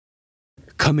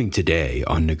Coming today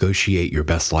on Negotiate Your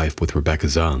Best Life with Rebecca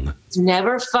Zung. It's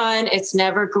never fun. It's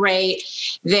never great.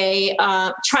 They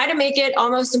try to make it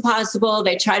almost impossible.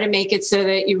 They try to make it so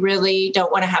that you really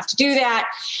don't want to have to do that.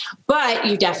 But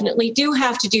you definitely do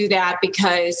have to do that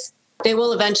because they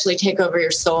will eventually take over your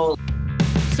soul.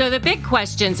 So the big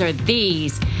questions are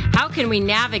these. How can we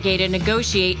navigate and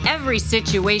negotiate every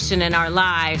situation in our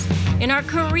lives, in our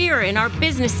career, in our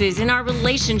businesses, in our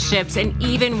relationships, and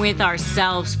even with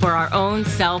ourselves for our own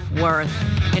self-worth?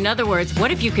 In other words,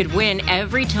 what if you could win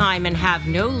every time and have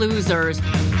no losers?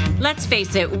 Let's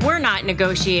face it, we're not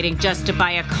negotiating just to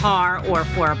buy a car or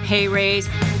for a pay raise.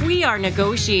 We are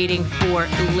negotiating for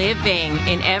living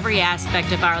in every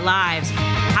aspect of our lives.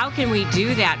 How can we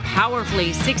do that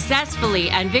powerfully, successfully,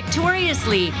 and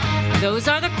victoriously? Those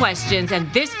are the questions,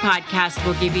 and this podcast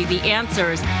will give you the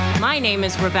answers. My name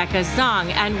is Rebecca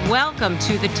Zung, and welcome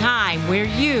to the time where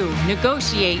you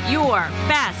negotiate your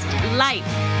best life.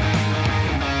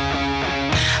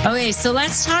 Okay, so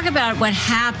let's talk about what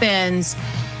happens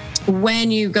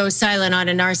when you go silent on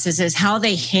a narcissist, how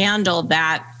they handle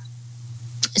that.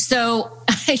 So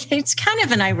it's kind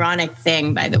of an ironic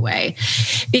thing, by the way,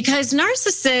 because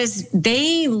narcissists,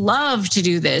 they love to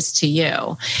do this to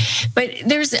you. But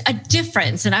there's a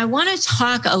difference, and I want to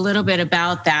talk a little bit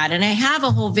about that. And I have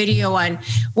a whole video on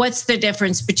what's the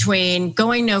difference between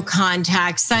going no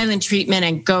contact, silent treatment,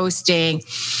 and ghosting.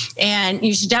 And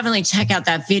you should definitely check out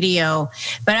that video.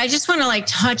 But I just want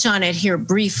to touch on it here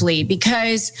briefly,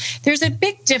 because there's a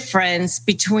big difference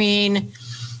between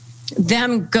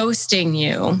them ghosting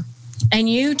you and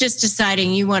you just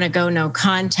deciding you want to go no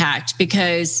contact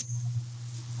because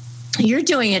you're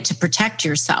doing it to protect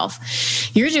yourself.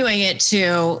 You're doing it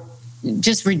to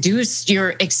just reduce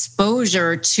your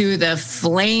exposure to the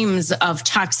flames of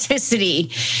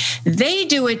toxicity. They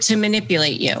do it to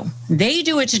manipulate you. They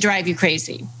do it to drive you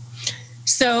crazy.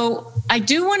 So I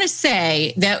do want to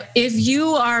say that if you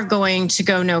are going to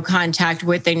go no contact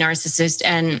with a narcissist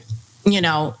and,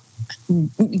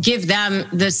 give them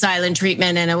the silent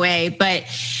treatment in a way, but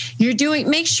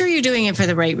make sure you're doing it for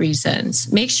the right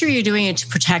reasons. Make sure you're doing it to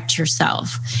protect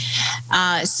yourself,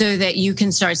 so that you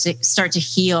can start to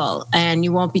heal and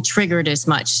you won't be triggered as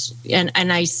much. And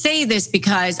I say this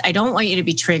because I don't want you to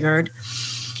be triggered,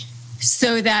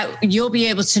 so that you'll be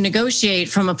able to negotiate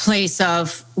from a place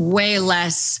of way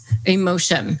less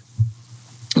emotion,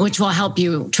 which will help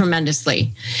you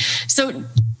tremendously. So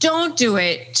don't do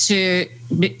it to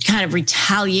kind of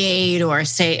retaliate or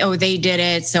say, oh, they did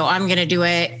it, so I'm going to do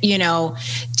it.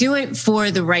 Do it for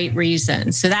the right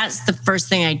reason. So that's the first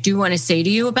thing I do want to say to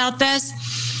you about this.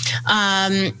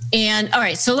 And all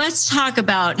right, so let's talk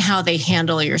about how they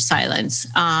handle your silence.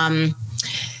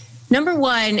 Number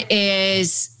one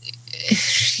is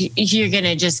you're going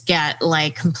to just get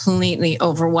completely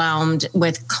overwhelmed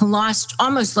with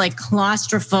almost like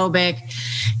claustrophobic,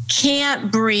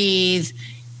 can't breathe,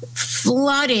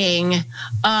 flooding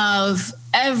of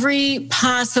every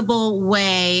possible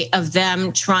way of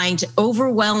them trying to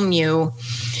overwhelm you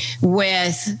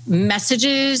with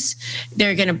messages.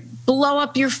 They're going to blow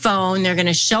up your phone. They're going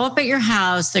to show up at your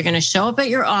house. They're going to show up at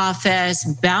your office.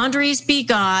 Boundaries be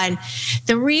gone.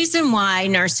 The reason why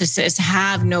narcissists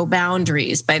have no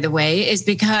boundaries, by the way, is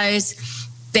because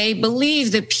they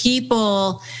believe that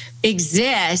people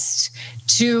exist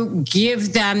to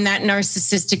give them that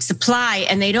narcissistic supply,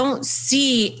 and they don't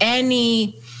see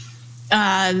any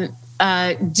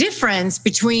difference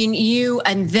between you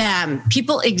and them.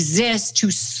 People exist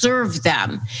to serve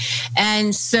them.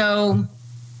 And so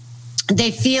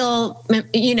they feel,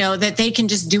 that they can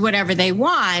just do whatever they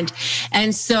want.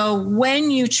 And so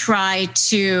when you try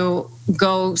to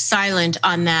go silent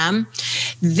on them,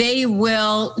 they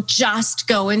will just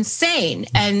go insane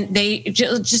and they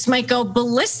just might go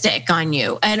ballistic on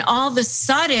you. And all of a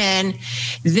sudden,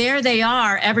 there they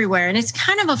are everywhere. And it's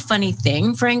kind of a funny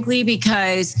thing, frankly,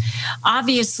 because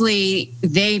obviously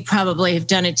they probably have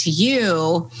done it to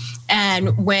you.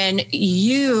 And when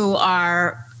you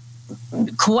are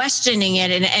questioning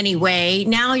it in any way,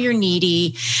 now you're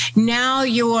needy, now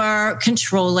you're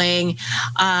controlling,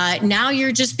 now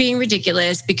you're just being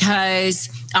ridiculous because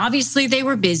obviously they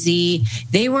were busy,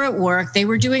 they were at work, they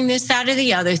were doing this, that, or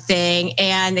the other thing,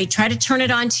 and they try to turn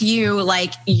it on to you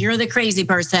like you're the crazy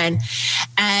person.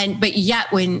 But yet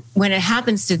when it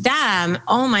happens to them,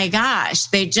 oh my gosh,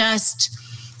 they just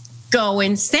go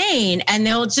insane, and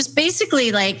they'll just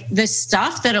basically the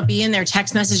stuff that'll be in their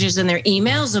text messages and their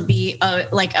emails will be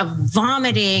like a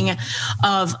vomiting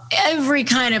of every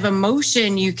kind of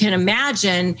emotion you can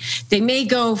imagine. They may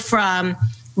go from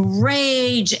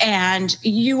rage and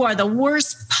you are the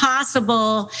worst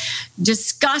possible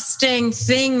disgusting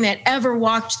thing that ever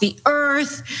walked the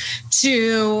earth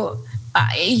to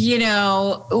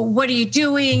what are you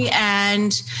doing?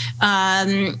 And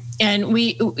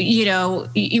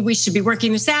we should be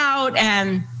working this out.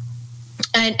 And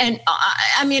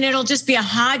I mean, it'll just be a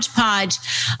hodgepodge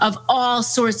of all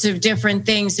sorts of different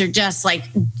things. They're just like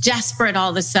desperate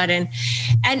all of a sudden.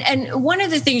 And one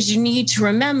of the things you need to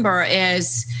remember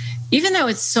is, even though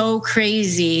it's so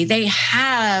crazy, they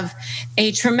have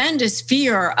a tremendous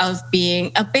fear of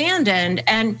being abandoned.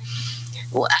 And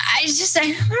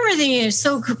I remember thinking it's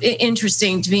so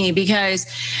interesting to me because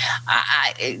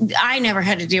I never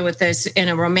had to deal with this in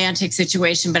a romantic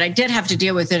situation, but I did have to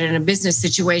deal with it in a business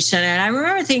situation. And I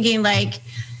remember thinking, like,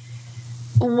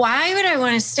 why would I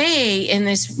want to stay in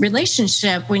this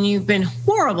relationship when you've been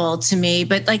horrible to me?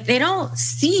 But like, they don't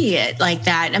see it like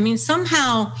that. I mean,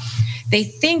 somehow they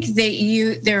think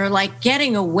that they're like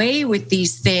getting away with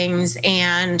these things,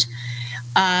 and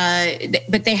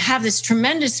but they have this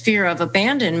tremendous fear of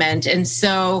abandonment. And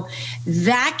so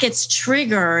that gets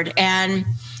triggered, and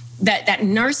that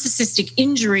narcissistic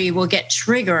injury will get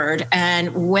triggered.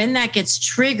 And when that gets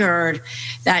triggered,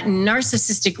 that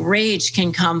narcissistic rage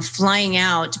can come flying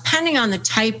out, depending on the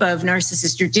type of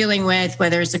narcissist you're dealing with,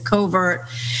 whether it's a covert,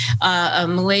 a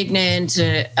malignant,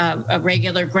 a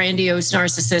regular grandiose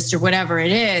narcissist, or whatever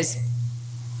it is.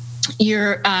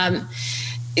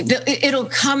 It'll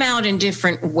come out in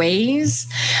different ways,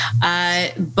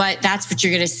 but that's what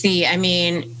you're going to see. I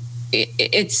mean,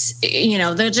 it's,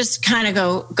 they'll just kind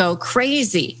of go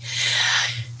crazy.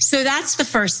 So that's the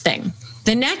first thing.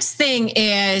 The next thing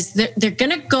is they're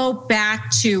going to go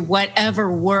back to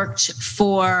whatever worked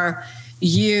for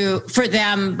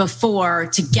them before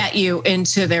to get you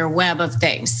into their web of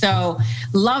things. So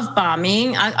love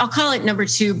bombing, I'll call it number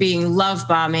 2 being love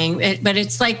bombing, but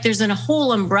it's like there's a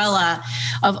whole umbrella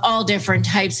of all different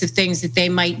types of things that they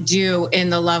might do in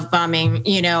the love bombing.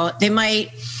 They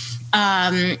might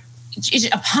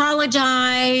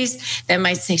apologize, they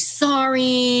might say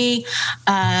sorry,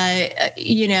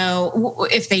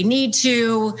 if they need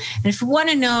to. And if you want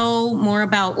to know more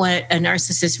about what a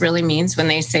narcissist really means when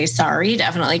they say sorry,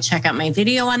 definitely check out my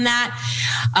video on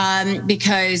that,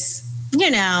 because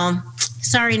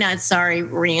sorry, not sorry,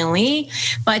 really,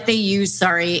 but they use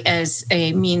sorry as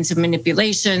a means of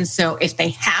manipulation. So if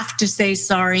they have to say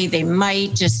sorry, they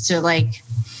might, just to like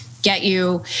get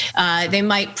you, they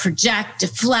might project,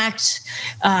 deflect,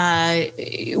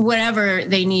 whatever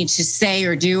they need to say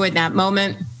or do in that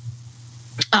moment.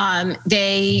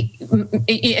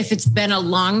 If it's been a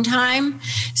long time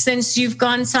since you've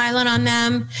gone silent on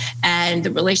them and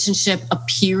the relationship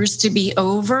appears to be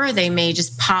over, they may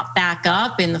just pop back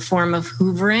up in the form of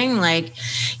hoovering. Like,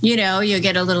 you'll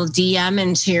get a little DM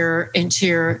into your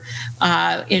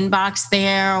inbox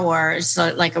there, or it's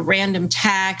like a random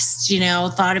text,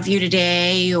 thought of you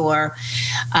today, or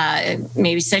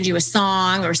maybe send you a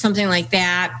song or something like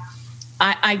that.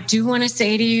 I do want to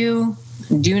say to you,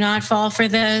 do not fall for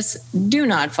this. Do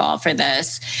not fall for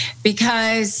this,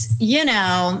 because, it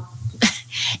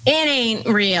ain't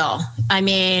real. I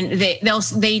mean,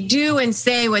 they do and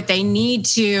say what they need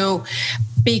to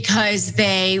because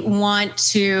they want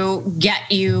to get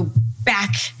you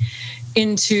back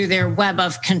into their web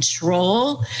of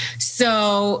control.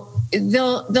 So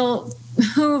they'll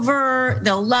hoover,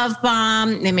 they'll love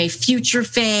bomb, they may future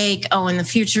fake. Oh, and the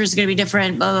future is going to be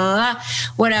different, blah, blah, blah,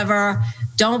 whatever.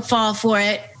 Don't fall for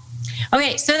it.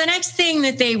 Okay, so the next thing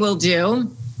that they will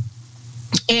do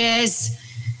is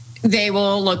they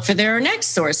will look for their next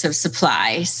source of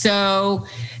supply. So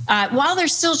while they're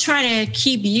still trying to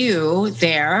keep you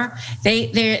there,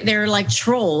 they're like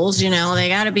trolls, they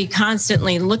got to be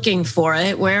constantly looking for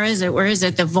it. Where is it? Where is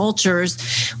it? The vultures.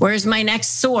 Where's my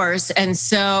next source? And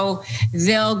so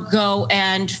they'll go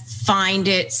and find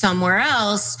it somewhere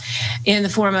else in the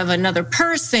form of another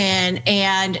person.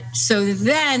 And so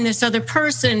then this other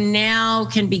person now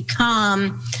can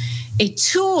become a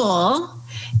tool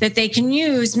that they can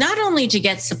use not only to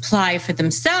get supply for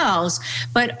themselves,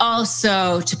 but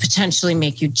also to potentially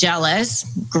make you jealous.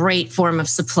 Great form of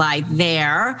supply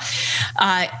there.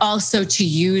 Also to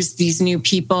use these new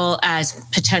people as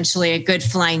potentially a good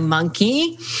flying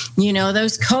monkey.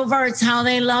 Those coverts, how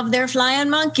they love their flying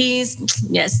monkeys.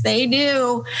 Yes, they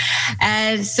do.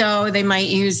 And so they might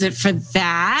use it for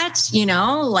that,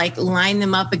 like line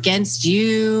them up against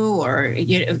you, or,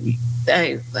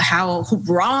 how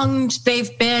wronged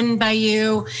they've been by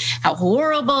you, how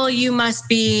horrible you must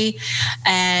be.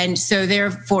 And so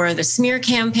therefore the smear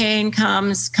campaign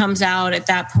comes out at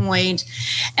that point.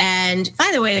 And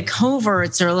by the way, the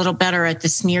coverts are a little better at the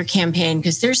smear campaign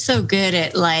because they're so good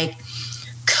at like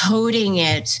coding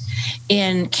it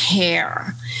in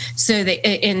care, so that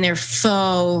in their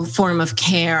faux form of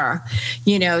care,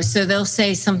 so they'll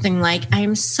say something like,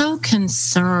 I'm so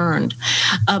concerned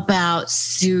about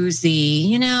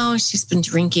Susie, she's been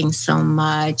drinking so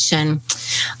much and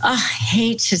I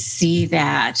hate to see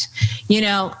that,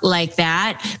 like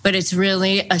that. But it's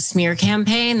really a smear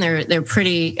campaign. They're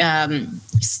pretty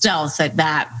stealth at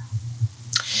that.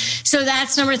 So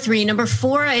that's number 3. Number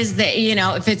 4 is that,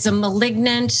 if it's a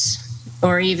malignant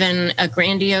or even a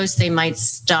grandiose, they might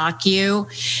stalk you.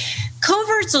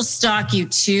 Coverts will stalk you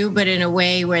too, but in a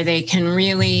way where they can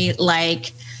really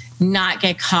not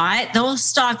get caught. They'll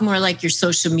stalk more like your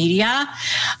social media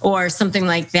or something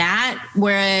like that.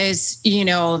 Whereas,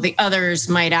 the others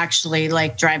might actually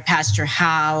drive past your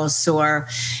house or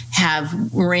have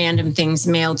random things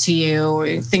mailed to you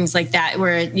or things like that,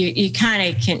 where you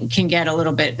kind of can get a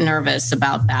little bit nervous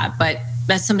about that. But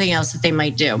that's something else that they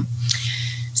might do.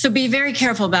 So be very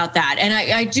careful about that. And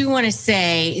I do want to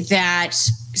say that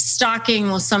stalking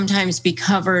will sometimes be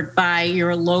covered by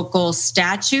your local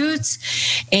statutes.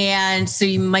 And so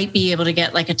you might be able to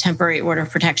get a temporary order of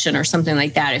protection or something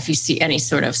like that if you see any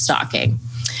sort of stalking.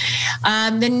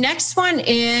 The next one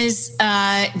is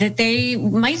that they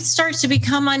might start to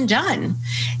become undone.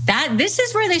 This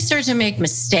is where they start to make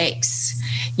mistakes.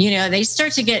 They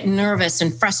start to get nervous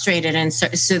and frustrated. And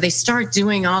so they start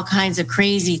doing all kinds of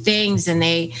crazy things, and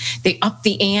they up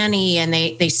the ante, and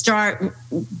they start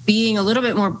being a little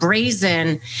bit more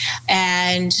brazen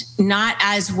and not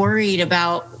as worried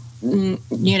about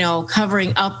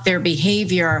covering up their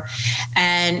behavior.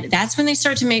 And that's when they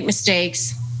start to make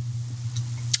mistakes.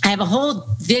 I have a whole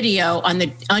video on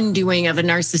the undoing of a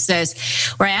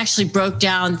narcissist where I actually broke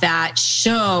down that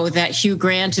show that Hugh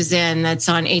Grant is in that's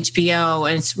on HBO.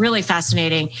 And it's really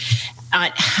fascinating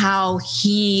how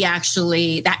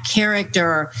that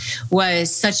character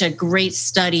was such a great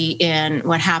study in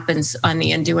what happens on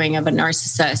the undoing of a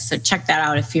narcissist. So check that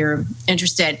out if you're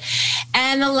interested.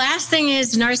 And the last thing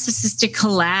is narcissistic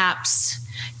collapse.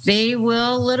 They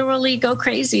will literally go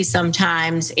crazy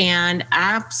sometimes and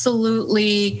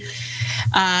absolutely,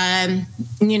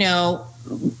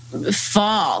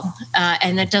 fall.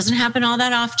 And that doesn't happen all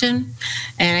that often.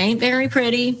 And it ain't very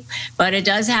pretty, but it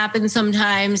does happen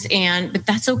sometimes. But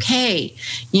that's okay.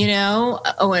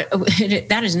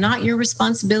 That is not your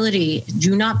responsibility.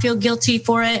 Do not feel guilty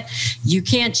for it. You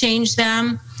can't change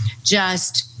them.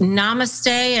 Just namaste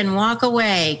and walk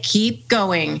away. Keep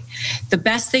going. The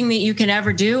best thing that you can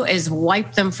ever do is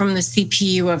wipe them from the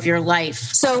CPU of your life.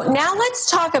 So now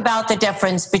let's talk about the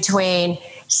difference between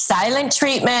silent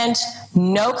treatment,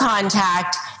 no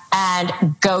contact, and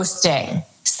ghosting.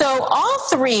 So all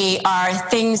 3 are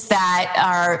things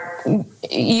that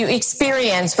you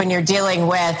experience when you're dealing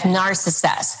with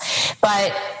narcissists.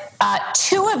 But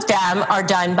 2 of them are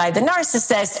done by the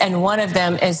narcissist, and 1 of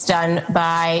them is done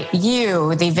by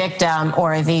you, the victim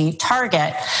or the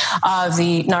target of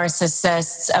the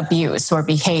narcissist's abuse or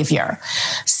behavior.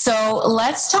 So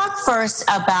let's talk first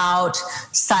about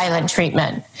silent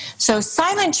treatment. So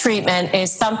silent treatment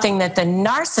is something that the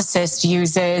narcissist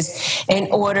uses in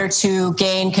order to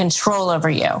gain control over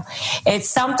you. It's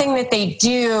something that they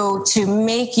do to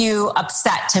make you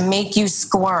upset, to make you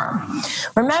squirm.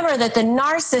 Remember that the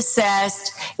narcissist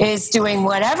is doing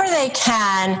whatever they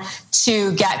can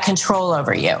to get control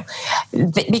over you,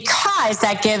 because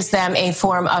that gives them a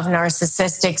form of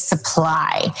narcissistic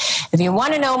supply. If you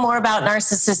want to know more about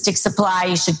narcissistic supply,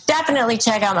 you should definitely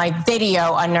check out my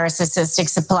video on narcissistic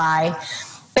supply.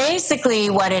 Basically,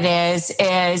 what it is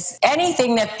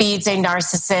anything that feeds a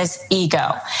narcissist's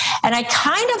ego. And I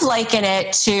kind of liken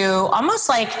it to almost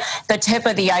like the tip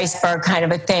of the iceberg kind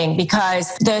of a thing,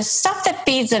 because the stuff that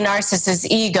feeds a narcissist's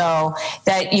ego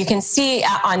that you can see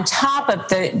on top of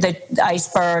the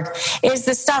iceberg is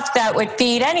the stuff that would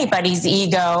feed anybody's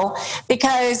ego,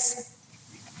 because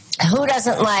who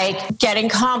doesn't like getting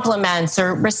compliments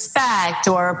or respect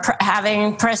or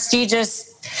having prestigious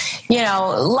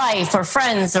life or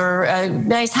friends or a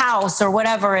nice house or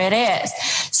whatever it is.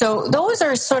 So those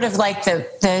are sort of like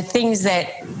the things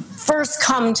that first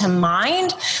come to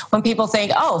mind when people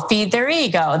think, oh, feed their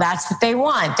ego. That's what they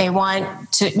want. They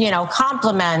want to,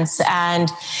 compliments, and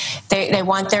they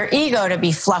want their ego to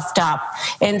be fluffed up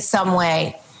in some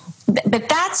way. But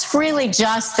that's really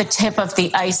just the tip of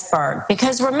the iceberg,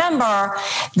 because remember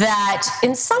that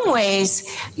in some ways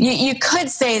you could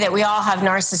say that we all have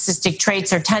narcissistic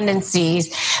traits or tendencies,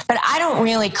 but I don't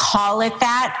really call it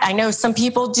that. I know some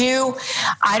people do.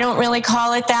 I don't really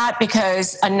call it that,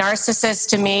 because a narcissist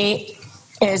to me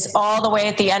is all the way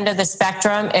at the end of the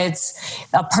spectrum. It's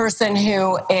a person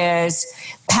who is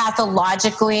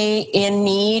pathologically in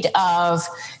need of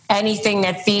anything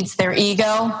that feeds their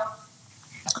ego.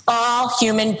 All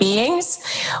human beings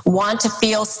want to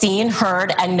feel seen,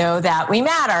 heard, and know that we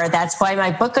matter. That's why my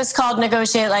book is called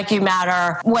Negotiate Like You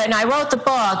Matter. When I wrote the book,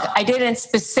 I didn't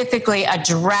specifically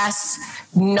address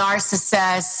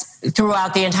narcissists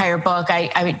throughout the entire book.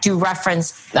 I do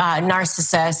reference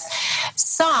narcissists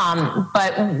some,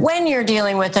 but when you're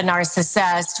dealing with a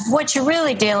narcissist, what you're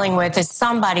really dealing with is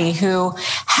somebody who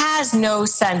has no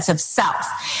sense of self.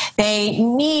 They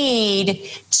need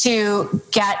to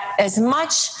get as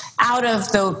much out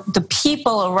of the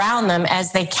people around them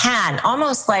as they can,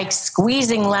 almost like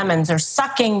squeezing lemons or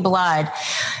sucking blood.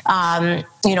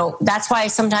 That's why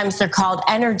sometimes they're called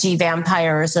energy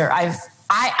vampires. Or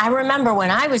I remember when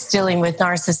I was dealing with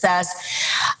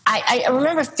narcissists, I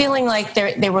remember feeling like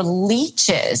they were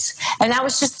leeches. And that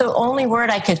was just the only word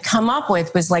I could come up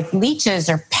with, was like leeches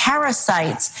or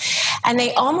parasites. And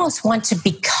they almost want to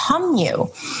become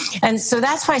you. And so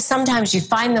that's why sometimes you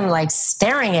find them like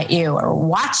staring at you or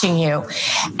watching you.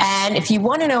 And if you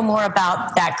want to know more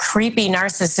about that creepy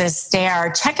narcissist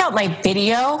stare, check out my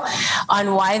video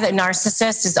on why the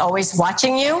narcissist is always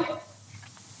watching you.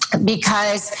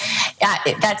 Because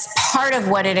that's part of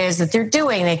what it is that they're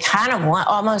doing. They kind of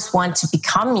almost want to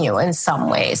become you in some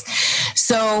ways.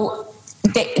 So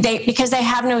because they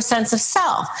have no sense of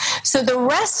self. So the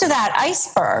rest of that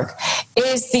iceberg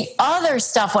is the other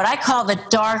stuff, what I call the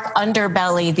dark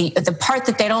underbelly, the part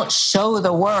that they don't show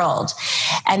the world.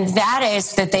 And that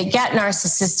is that they get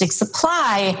narcissistic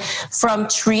supply from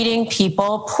treating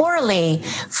people poorly,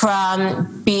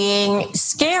 from being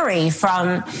scary,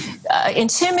 from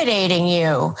intimidating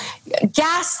you,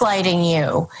 gaslighting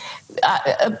you,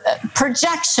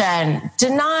 projection,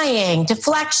 denying,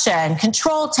 deflection,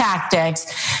 control tactics,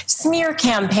 smear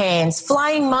campaigns,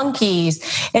 flying monkeys.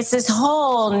 It's this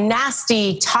whole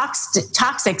nasty,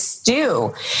 toxic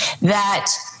stew that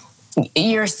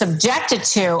you're subjected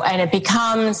to, and it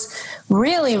becomes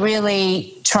really,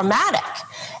 really traumatic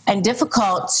and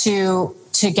difficult to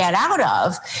get out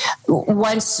of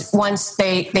once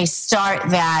they start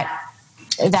that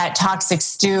toxic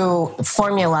stew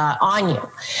formula on you.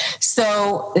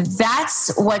 So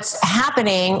that's what's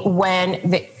happening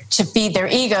to feed their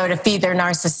ego, to feed their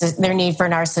need for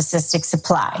narcissistic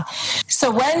supply.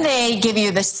 So when they give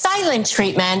you the silent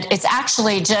treatment, it's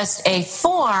actually just a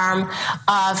form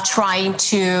of trying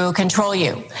to control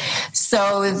you.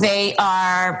 So they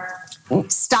are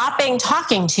stopping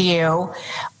talking to you,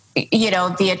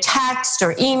 via text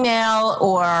or email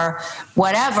or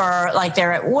whatever, like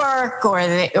they're at work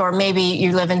or maybe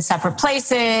you live in separate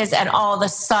places, and all of a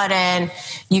sudden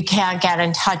you can't get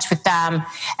in touch with them.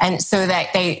 And so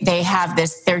that they have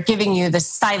this, they're giving you the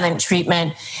silent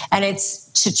treatment, and it's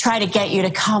to try to get you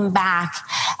to come back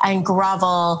and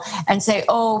grovel and say,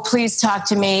 oh, please talk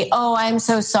to me. Oh, I'm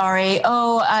so sorry.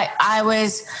 Oh, I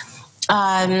was...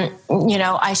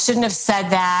 I shouldn't have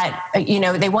said that.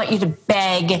 They want you to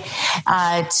beg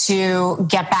to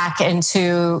get back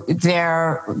into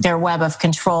their web of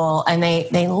control. And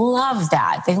they love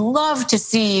that. They love to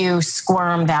see you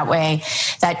squirm that way.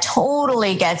 That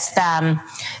totally gets them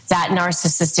that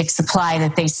narcissistic supply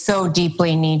that they so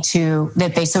deeply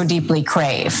that they so deeply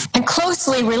crave. And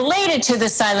closely related to the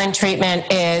silent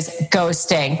treatment is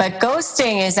ghosting. But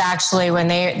ghosting is actually when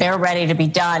they're ready to be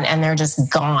done and they're just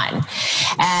gone.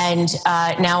 And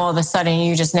now all of a sudden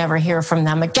you just never hear from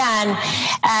them again.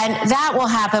 And that will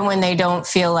happen when they don't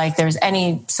feel like there's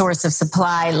any source of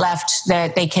supply left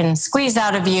that they can squeeze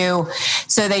out of you.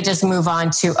 So they just move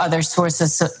on to other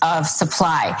sources of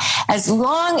supply. As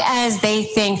long as they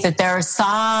think that there's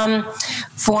some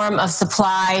form of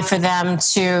supply for them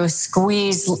to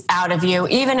squeeze out of you,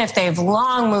 even if they've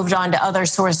long moved on to other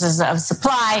sources of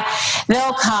supply,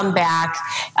 they'll come back.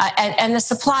 And the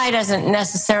supply doesn't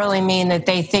necessarily mean that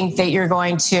they think that you're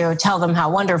going to tell them how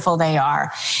wonderful they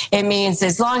are. It means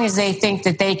as long as they think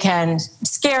that they can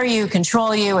scare you,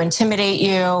 control you, intimidate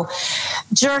you,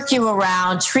 jerk you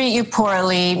around, treat you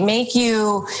poorly, make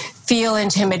you feel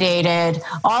intimidated,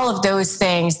 all of those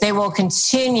things, they will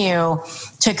continue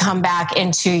to come back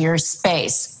into your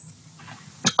space.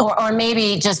 Or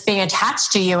maybe just being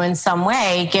attached to you in some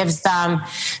way gives them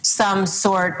some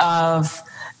sort of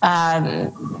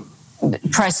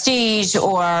prestige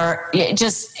or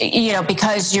just,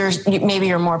 because maybe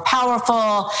you're more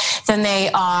powerful than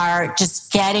they are,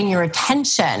 just getting your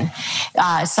attention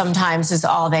sometimes is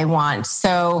all they want.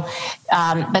 So,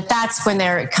 but that's when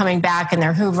they're coming back and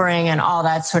they're hoovering and all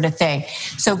that sort of thing.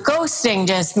 So ghosting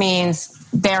just means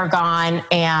they're gone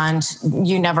and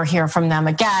you never hear from them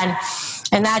again.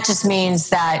 And that just means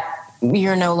that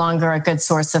you're no longer a good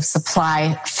source of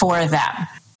supply for them.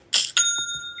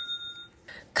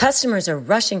 Customers are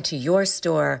rushing to your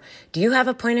store. Do you have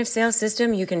a point of sale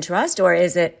system you can trust, or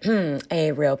is it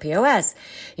a real POS?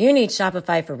 You need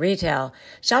Shopify for retail.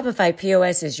 Shopify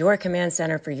POS is your command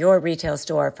center for your retail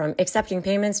store, from accepting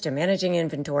payments to managing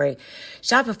inventory.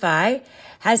 Shopify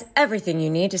has everything you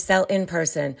need to sell in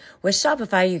person. With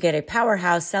Shopify, you get a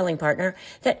powerhouse selling partner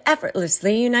that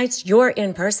effortlessly unites your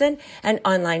in-person and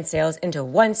online sales into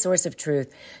one source of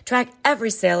truth. Track every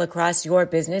sale across your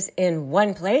business in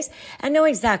one place and know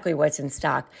exactly what's in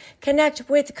stock. Connect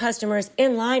with customers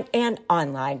in line and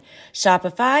online.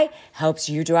 Shopify helps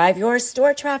you drive your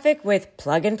store traffic with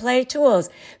plug-and-play tools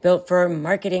built for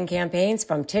marketing campaigns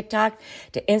from TikTok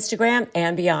to Instagram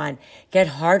and beyond. Get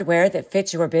hardware that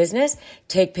fits your business.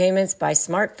 Take payments by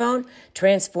smartphone.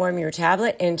 Transform your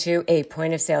tablet into a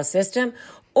point-of-sale system,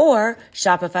 or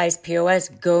Shopify's POS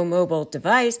Go mobile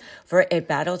device for a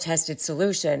battle-tested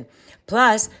solution.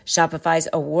 Plus, Shopify's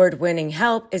award-winning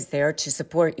help is there to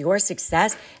support your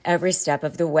success every step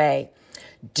of the way.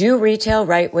 Do retail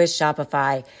right with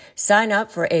Shopify. Sign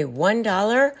up for a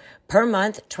 $1 per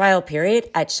month trial period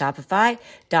at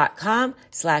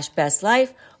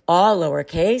shopify.com/bestlife, all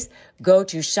lowercase. Go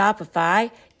to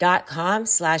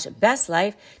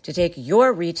shopify.com/bestlife to take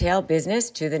your retail business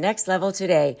to the next level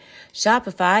today.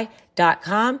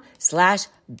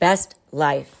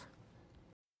 Shopify.com/bestlife.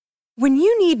 When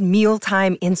you need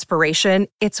mealtime inspiration,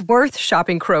 it's worth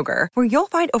shopping Kroger, where you'll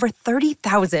find over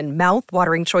 30,000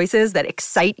 mouth-watering choices that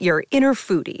excite your inner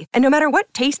foodie. And no matter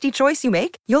what tasty choice you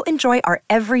make, you'll enjoy our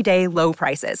everyday low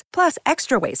prices, plus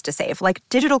extra ways to save, like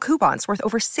digital coupons worth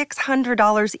over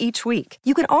 $600 each week.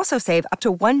 You can also save up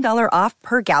to $1 off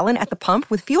per gallon at the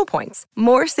pump with fuel points.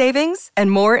 More savings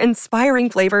and more inspiring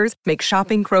flavors make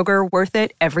shopping Kroger worth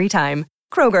it every time.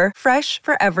 Kroger, fresh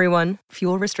for everyone.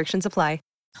 Fuel restrictions apply.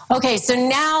 Okay, so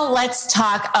now let's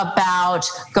talk about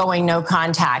going no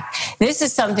contact. This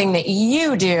is something that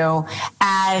you do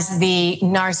as the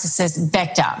narcissist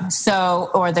victim,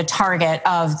 or the target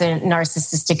of the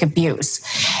narcissistic abuse.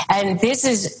 And this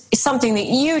is something that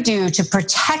you do to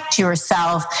protect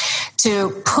yourself,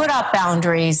 to put up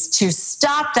boundaries, to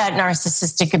stop that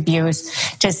narcissistic abuse,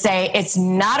 to say it's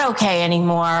not okay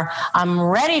anymore. I'm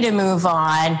ready to move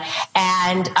on,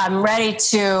 and I'm ready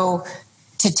to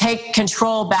take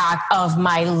control back of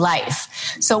my life.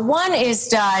 So one is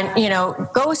done,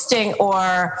 ghosting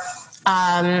or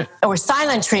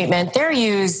silent treatment. They're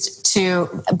used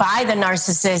by the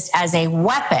narcissist as a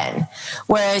weapon,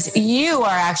 whereas you are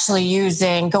actually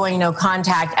using going no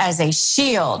contact as a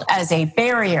shield, as a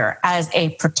barrier, as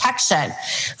a protection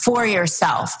for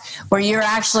yourself, where you're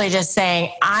actually just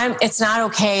saying, it's not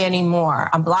okay anymore.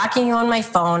 I'm blocking you on my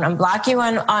phone. I'm blocking you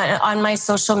on my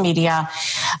social media.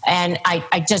 And I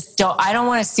don't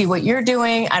want to see what you're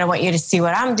doing. I don't want you to see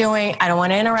what I'm doing. I don't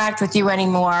want to interact with you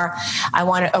anymore. I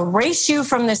want to erase you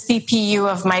from the CPU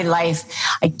of my life.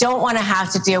 I don't want to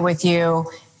have to deal with you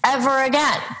ever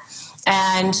again.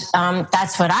 And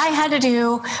that's what I had to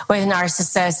do with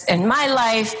narcissists in my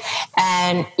life.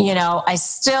 And, I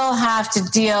still have to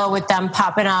deal with them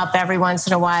popping up every once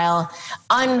in a while,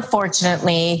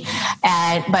 unfortunately.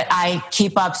 But I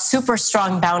keep up super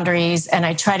strong boundaries, and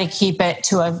I try to keep it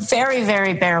to a very,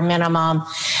 very bare minimum.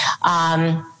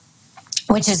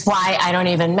 Which is why I don't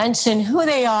even mention who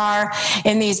they are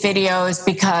in these videos,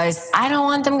 because I don't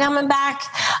want them coming back.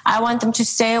 I want them to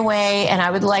stay away, and I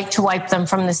would like to wipe them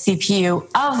from the CPU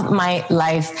of my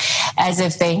life as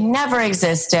if they never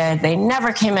existed. They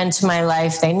never came into my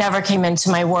life. They never came into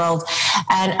my world.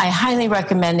 And I highly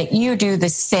recommend that you do the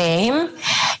same.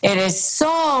 It is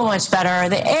so much better.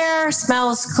 The air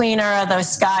smells cleaner. The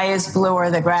sky is bluer.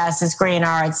 The grass is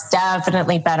greener. It's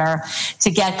definitely better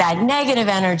to get that negative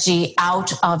energy out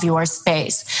of your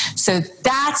space. So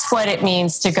that's what it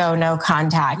means to go no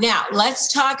contact. Now, let's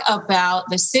talk about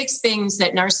the 6 things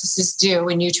that narcissists do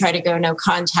when you try to go no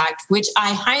contact, which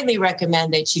I highly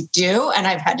recommend that you do. And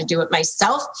I've had to do it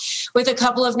myself with a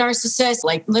couple of narcissists.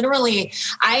 Like, literally,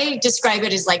 I describe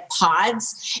it as like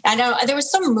pods. I know there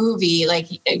was some movie, like,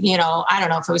 I don't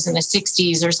know if it was in the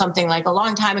 60s or something, like a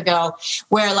long time ago,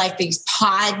 where like these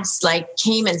pods like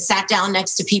came and sat down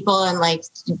next to people and like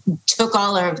took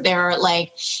all of their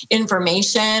like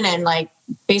information and like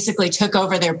basically took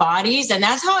over their bodies. And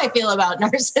that's how I feel about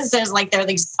narcissists. Like they're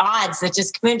these pods that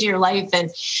just come into your life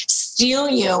and steal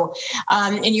you.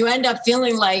 And you end up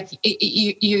feeling like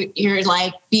you're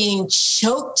like being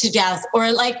choked to death,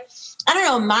 or like, I don't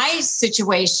know, my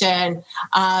situation,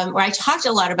 where I talked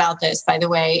a lot about this, by the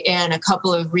way, in a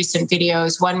couple of recent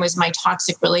videos. One was my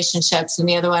toxic relationships, and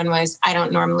the other one was, I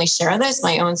don't normally share this,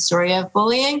 my own story of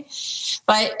bullying.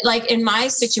 But like in my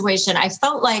situation, I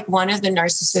felt like one of the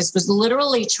narcissists was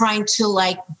literally trying to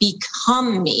like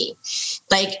become me,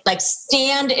 like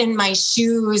stand in my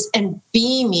shoes and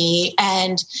be me,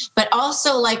 but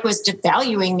also like was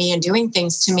devaluing me and doing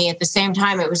things to me at the same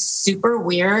time. It was super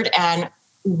weird and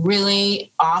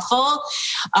really awful.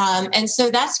 And so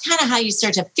that's kind of how you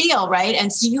start to feel, right?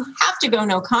 And so you have to go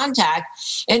no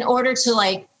contact in order to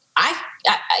like,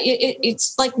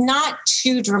 it's like not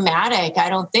too dramatic, I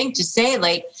don't think, to say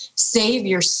like, save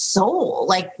your soul.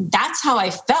 Like that's how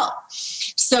I felt.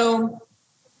 So,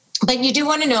 but you do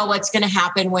want to know what's going to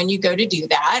happen when you go to do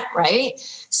that, right?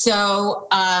 So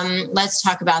let's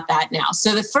talk about that now.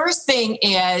 So the first thing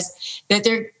is that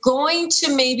they're going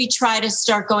to maybe try to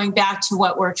start going back to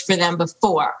what worked for them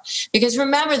before. Because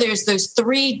remember, there's those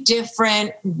three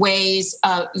different ways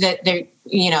that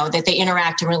they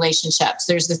interact in relationships.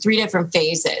 There's the three different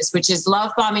phases, which is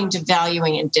love bombing,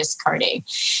 devaluing, and discarding.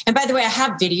 And by the way, I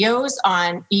have videos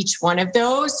on each one of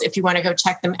those if you want to go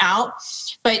check them out.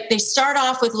 But they start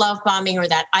off with love bombing, or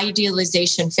that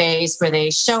idealization phase, where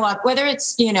they show up, whether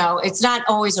it's, it's not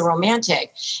always a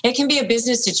romantic. It can be a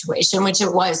business situation, which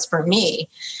it was for me.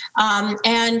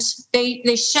 And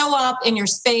they show up in your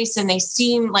space and they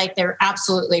seem like they're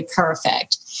absolutely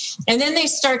perfect. And then they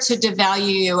start to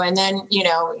devalue you. And then,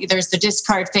 there's the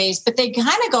discard phase, but they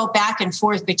kind of go back and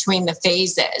forth between the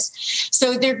phases.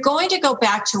 So they're going to go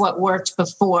back to what worked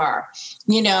before.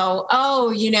 We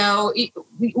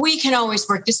can always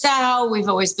work this out. We've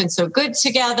always been so good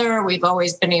together. We've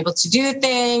always been able to do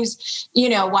things.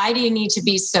 Why do you need to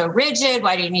be so rigid?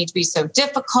 Why do you need to be so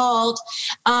difficult?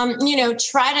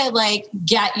 Try to like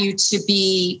get you to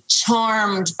be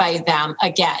charmed by them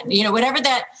again. Whatever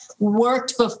that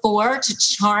worked before to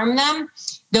charm them,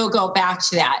 they'll go back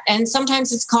to that. And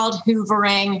sometimes it's called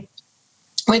hoovering,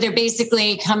 where they're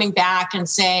basically coming back and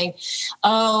saying,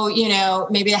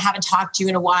 maybe I haven't talked to you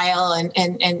in a while.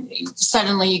 And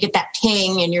suddenly you get that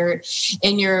ping in your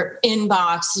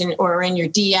inbox or in your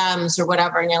DMs or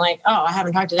whatever. And you're like, oh, I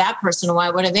haven't talked to that person in a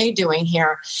while. What are they doing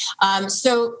here?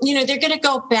 So they're going to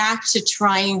go back to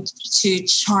trying to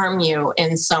charm you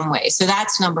in some way. So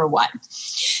that's number one.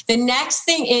 The next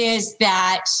thing is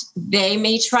that they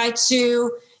may try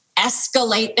to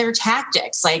escalate their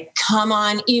tactics, like come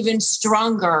on even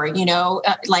stronger,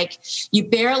 like you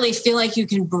barely feel like you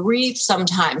can breathe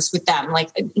sometimes with them. Like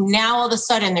now all of a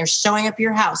sudden they're showing up at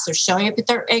your house, they're showing up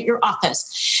at your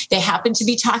office. They happen to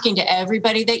be talking to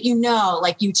everybody that you know,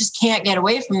 like you just can't get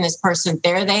away from this person.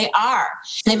 There they are.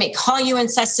 They may call you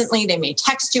incessantly. They may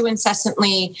text you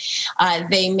incessantly.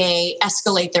 They may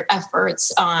escalate their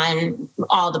efforts on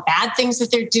all the bad things that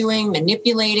they're doing,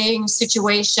 manipulating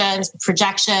situations,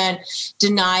 projection,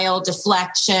 denial,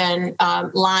 deflection,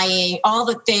 lying, all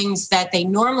the things that they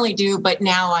normally do, but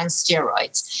now on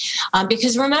steroids.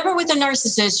 Because remember, with a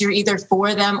narcissist, you're either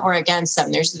for them or against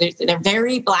them. They're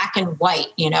very black and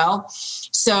white,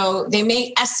 So they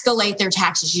may escalate their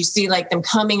tactics. You see like them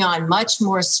coming on much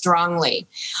more strongly.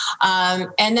 And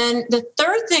then the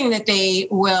third thing that they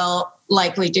will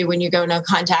likely do when you go no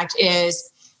contact is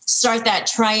start that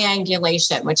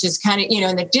triangulation, which is kind of,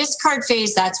 in the discard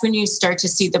phase, that's when you start to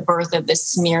see the birth of the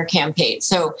smear campaign.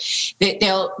 So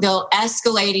they'll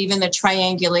escalate even the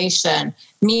triangulation,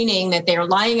 meaning that they're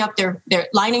lining up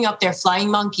their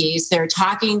flying monkeys. They're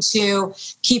talking to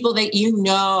people that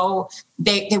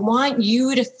they want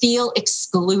you to feel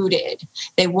excluded.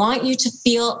 They want you to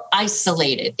feel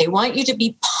isolated. They want you to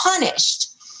be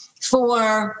punished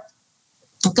for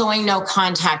going no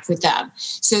contact with them.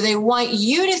 So they want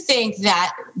you to think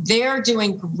that they're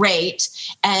doing great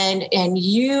and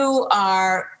you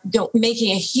are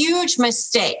making a huge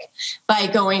mistake by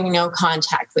going no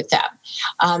contact with them.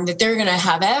 That they're going to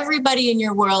have everybody in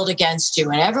your world against you,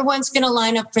 and everyone's going to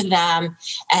line up for them,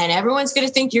 and everyone's going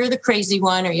to think you're the crazy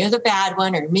one, or you're the bad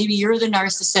one, or maybe you're the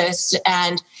narcissist,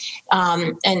 and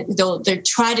they'll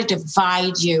try to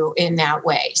divide you in that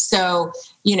way. So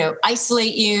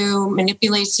isolate you,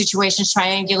 manipulate situations,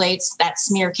 triangulates that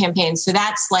smear campaign. So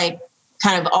that's like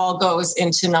kind of all goes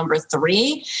into number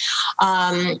 3,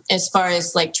 as far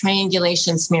as like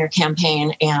triangulation, smear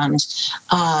campaign, and,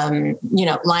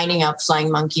 lining up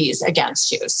flying monkeys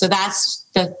against you. So that's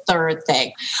the third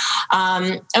thing.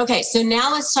 Okay, so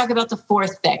now let's talk about the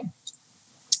fourth thing.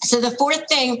 So the fourth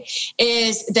thing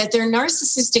is that their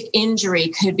narcissistic injury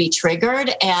could be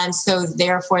triggered. And so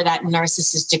therefore that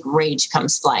narcissistic rage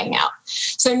comes flying out.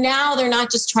 So now they're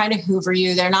not just trying to hoover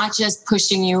you. They're not just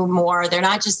pushing you more. They're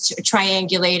not just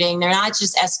triangulating. They're not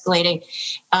just escalating.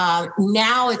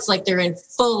 Now it's like they're in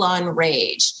full on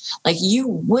rage. Like, you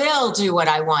will do what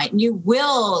I want. You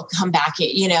will come back.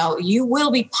 You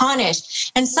will be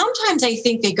punished. And sometimes I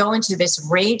think they go into this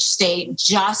rage state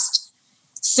just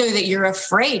so that you're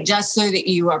afraid, just so that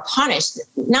you are punished.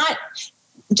 Not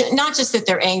just that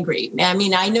they're angry. I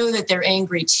mean, I know that they're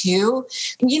angry too.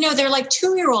 They're like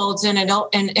 2-year-olds in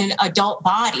adult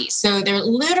bodies. So they're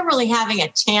literally having a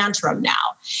tantrum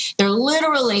now. They're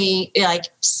literally like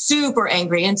super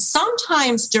angry. And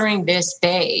sometimes during this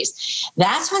phase,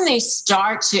 that's when they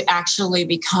start to actually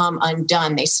become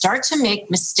undone. They start to make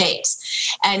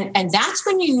mistakes. And that's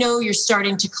when you're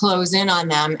starting to close in on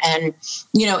them. And,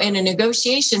 in a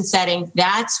negotiation setting,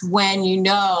 that's when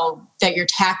that your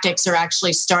tactics are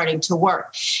actually starting to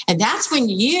work. And that's when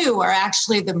you are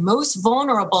actually the most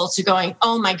vulnerable to going,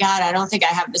 oh my God, I don't think I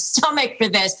have the stomach for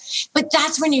this. But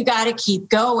that's when you got to keep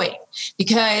going,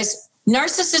 because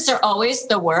narcissists are always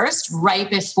the worst right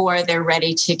before they're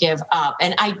ready to give up.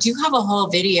 And I do have a whole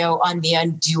video on the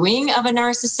undoing of a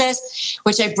narcissist,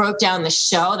 which I broke down the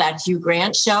show, that Hugh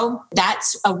Grant show.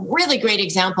 That's a really great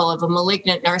example of a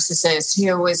malignant narcissist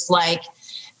who was like,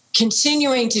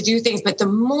 continuing to do things. But the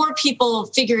more people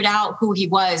figured out who he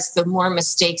was, the more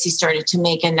mistakes he started to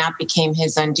make. And that became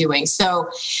his undoing. So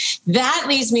that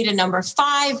leads me to number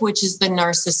 5, which is the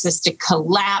narcissistic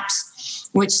collapse,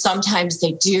 which sometimes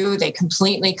they do. They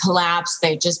completely collapse.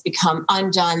 They just become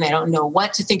undone. They don't know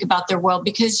what to think about their world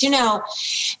because,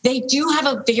 they do have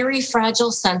a very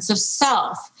fragile sense of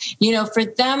self. For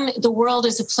them, the world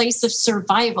is a place of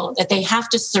survival, that they have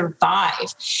to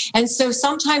survive. And so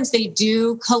sometimes they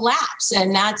do collapse,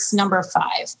 and that's number 5.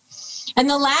 And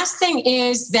the last thing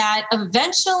is that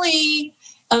eventually,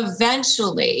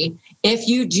 if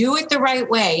you do it the right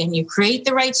way and you create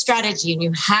the right strategy and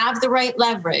you have the right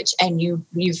leverage and you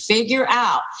figure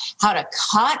out how to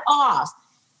cut off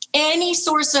any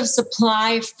source of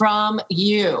supply from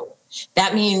you,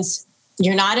 that means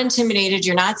you're not intimidated,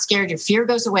 you're not scared, your fear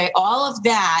goes away, all of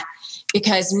that,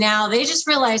 because now they just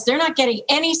realize they're not getting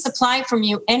any supply from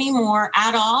you anymore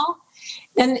at all.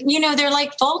 And, they're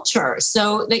like vultures.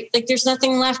 So there's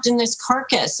nothing left in this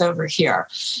carcass over here.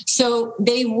 So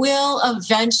they will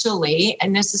eventually,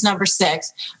 and this is number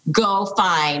 6, go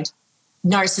find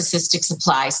narcissistic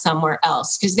supply somewhere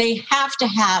else because they have to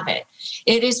have it.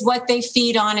 It is what they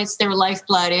feed on. It's their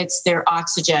lifeblood. It's their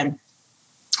oxygen.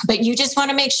 But you just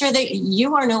want to make sure that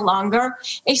you are no longer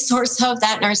a source of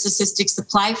that narcissistic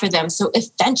supply for them. So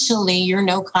eventually your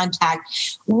no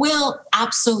contact will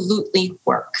absolutely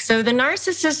work. So the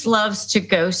narcissist loves to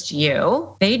ghost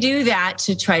you. They do that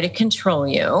to try to control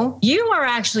you. You are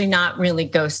actually not really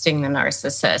ghosting the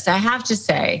narcissist. I have to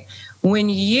say, when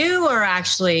you are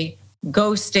actually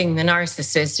ghosting the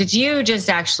narcissist, it's you just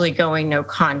actually going no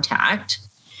contact.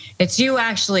 It's you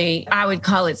actually, I would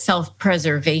call it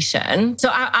self-preservation. So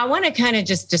I want to kind of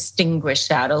just distinguish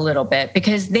that a little bit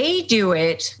because they do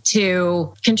it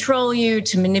to control you,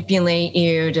 to manipulate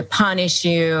you, to punish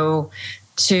you,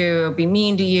 to be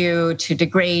mean to you, to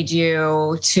degrade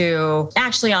you, to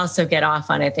actually also get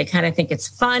off on it. They kind of think it's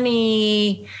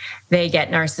funny. They get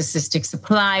narcissistic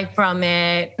supply from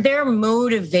it. Their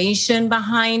motivation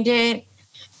behind it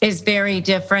is very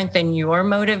different than your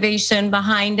motivation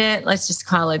behind it. Let's just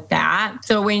call it that.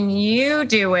 So when you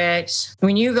do it,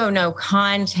 when you go no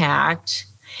contact,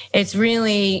 it's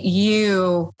really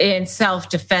you in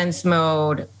self-defense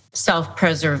mode,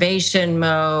 self-preservation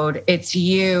mode. It's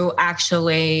you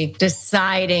actually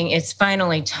deciding it's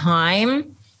finally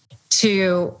time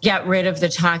to get rid of the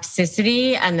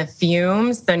toxicity and the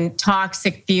fumes, the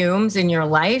toxic fumes in your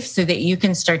life so that you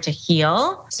can start to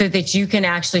heal, so that you can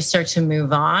actually start to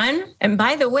move on. And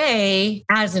by the way,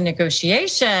 as a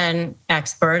negotiation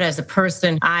expert, as a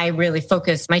person, I really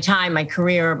focus my time, my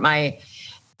career, my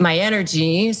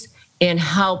energies in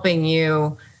helping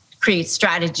you create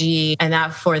strategy, and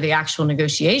that for the actual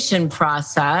negotiation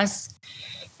process.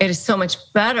 It is so much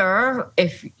better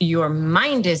if your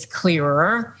mind is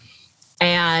clearer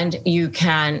and you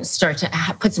can start to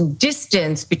put some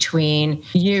distance between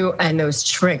you and those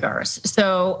triggers.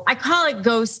 So I call it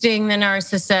ghosting the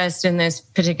narcissist in this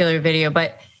particular video,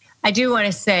 but I do want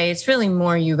to say it's really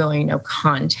more you going no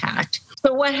contact.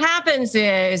 So what happens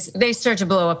is they start to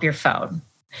blow up your phone.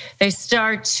 They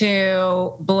start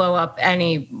to blow up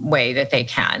any way that they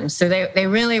can. So they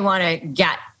really want to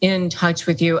get in touch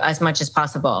with you as much as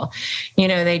possible.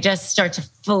 They just start to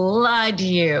flood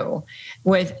you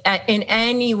with in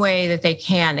any way that they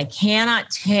can. They cannot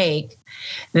take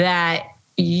that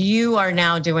you are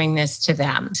now doing this to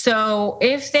them. So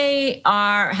if they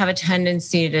have a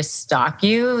tendency to stalk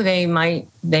you, they might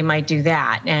do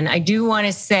that. And I do want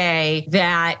to say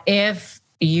that if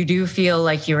you do feel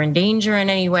like you're in danger in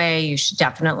any way, you should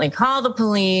definitely call the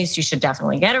police. You should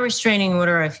definitely get a restraining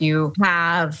order if you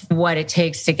have what it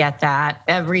takes to get that.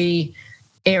 Every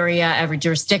area, every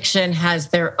jurisdiction has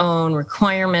their own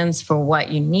requirements for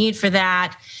what you need for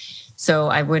that. So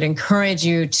I would encourage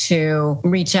you to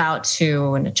reach out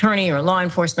to an attorney or law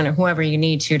enforcement or whoever you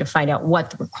need to find out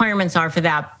what the requirements are for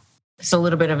that. It's a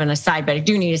little bit of an aside, but I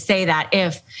do need to say that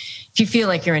if you feel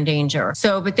like you're in danger.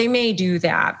 but they may do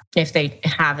that if they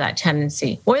have that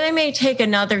tendency. Or they may take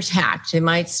another tact. They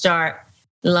might start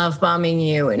love bombing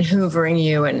you and hoovering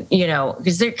you and,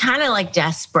 because they're kind of like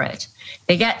desperate.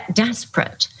 They get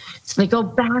desperate. So they go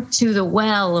back to the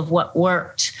well of what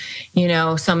worked,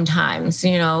 sometimes,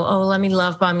 oh, let me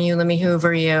love bomb you. Let me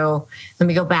hoover you. Let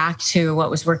me go back to what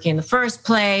was working in the first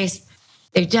place.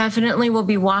 They definitely will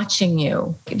be watching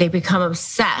you. They become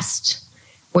obsessed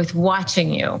with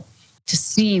watching you to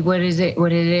see what it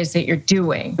is that you're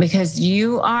doing, because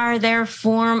you are their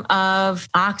form of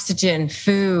oxygen,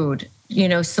 food,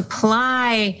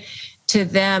 supply to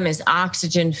them is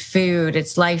oxygen, food,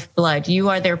 it's lifeblood. You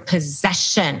are their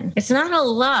possession. It's not a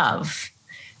love.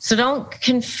 So don't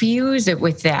confuse it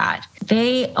with that.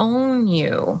 They own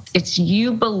you. It's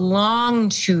you belong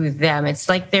to them. It's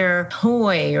like their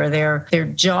toy or their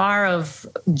jar of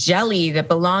jelly that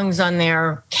belongs on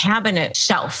their cabinet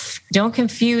shelf. Don't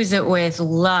confuse it with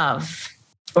love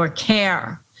or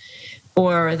care,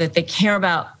 or that they care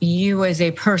about you as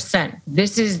a person.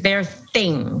 This is their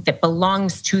thing that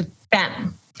belongs to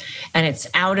them, and it's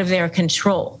out of their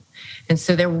control. And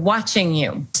so they're watching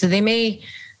you. So they may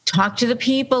talk to the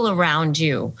people around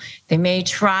you. They may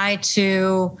try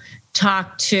to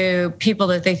talk to people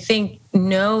that they think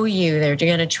know you. They're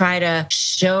going to try to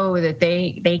show that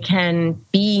they can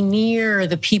be near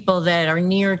the people that are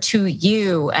near to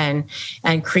you and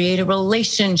create a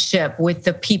relationship with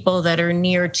the people that are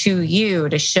near to you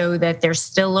to show that they're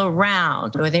still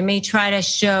around. Or they may try to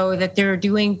show that they're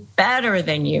doing better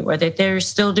than you, or that they're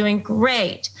still doing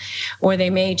great. Or they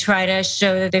may try to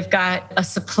show that they've got a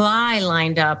supply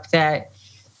lined up that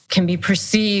can be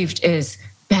perceived as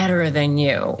better than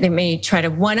you. They may try to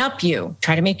one-up you,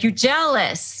 try to make you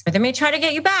jealous, but they may try to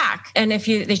get you back. And if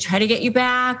they try to get you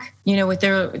back, with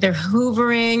their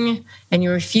hoovering, and you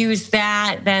refuse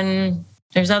that, then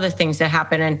there's other things that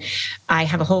happen. And I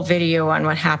have a whole video on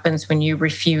what happens when you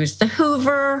refuse the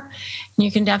hoover. You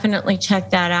can definitely check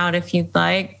that out if you'd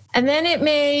like. And then it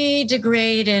may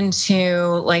degrade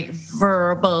into like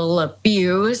verbal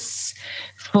abuse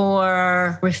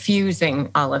for refusing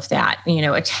all of that,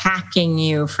 attacking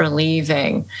you for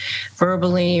leaving,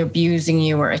 verbally abusing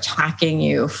you or attacking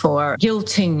you for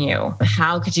guilting you.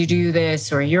 How could you do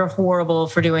this? Or you're horrible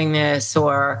for doing this,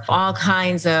 or all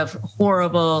kinds of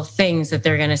horrible things that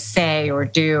they're going to say or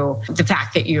do. The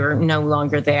fact that you're no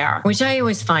longer there, which I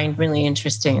always find really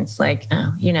interesting. It's like,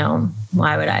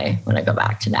 why would I want to go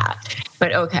back to that?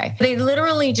 But okay. They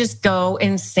literally just go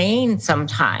insane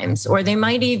sometimes, or they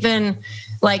might even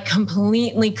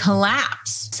completely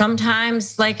collapse.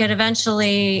 Sometimes it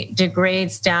eventually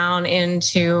degrades down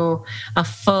into a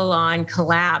full-on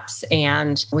collapse.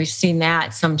 And we've seen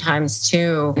that sometimes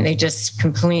too. They just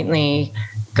completely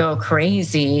go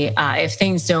crazy if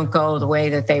things don't go the way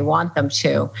that they want them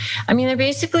to. I mean, they're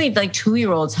basically like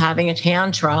 2-year-olds having a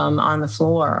tantrum on the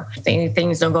floor.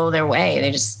 Things don't go their way.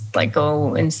 They just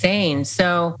go insane.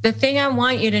 So the thing I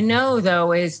want you to know,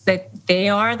 though, is that they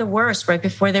are the worst right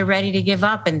before they're ready to give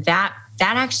up. And that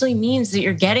actually means that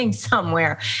you're getting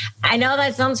somewhere. I know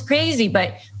that sounds crazy,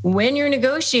 but when you're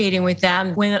negotiating with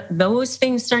them, when those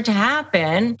things start to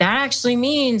happen, that actually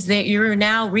means that you're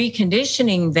now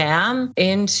reconditioning them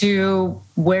into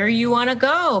where you want to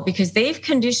go, because they've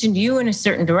conditioned you in a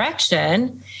certain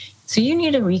direction. So you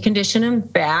need to recondition them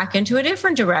back into a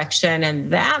different direction.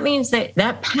 And that means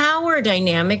that power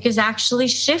dynamic is actually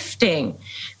shifting.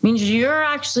 It means you're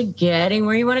actually getting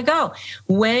where you want to go.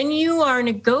 When you are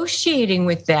negotiating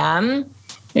with them,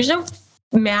 there's no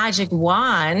magic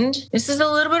wand. This is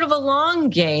a little bit of a long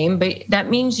game, but that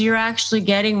means you're actually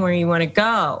getting where you want to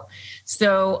go.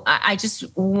 So I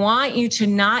just want you to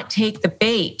not take the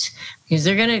bait, because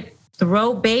they're going to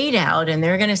throw bait out and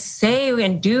they're going to say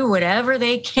and do whatever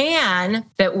they can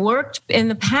that worked in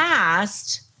the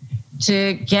past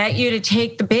to get you to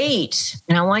take the bait.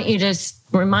 And I want you to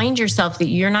remind yourself that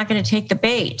you're not going to take the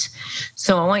bait.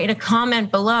 So I want you to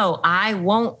comment below, I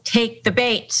won't take the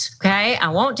bait. Okay. I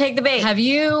won't take the bait. Have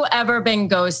you ever been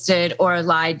ghosted or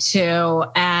lied to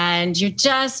and you're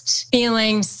just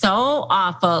feeling so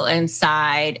awful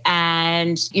inside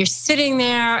and you're sitting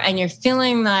there and you're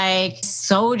feeling like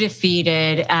so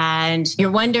defeated and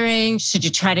you're wondering, should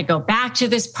you try to go back to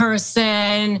this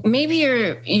person? Maybe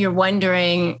you're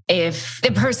wondering if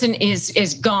the person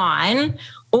is gone,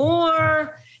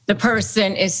 or the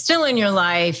person is still in your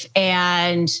life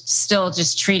and still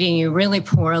just treating you really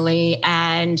poorly.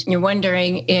 And you're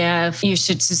wondering if you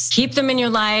should just keep them in your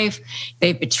life.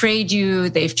 They've betrayed you.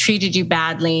 They've treated you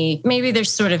badly. Maybe they're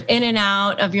sort of in and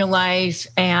out of your life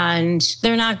and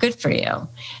they're not good for you.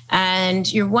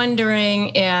 And you're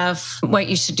wondering what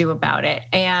you should do about it.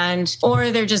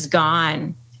 Or they're just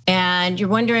gone. And you're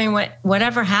wondering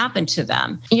whatever happened to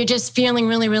them. You're just feeling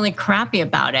really, really crappy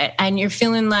about it. And you're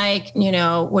feeling like,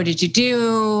 what did you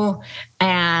do?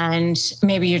 And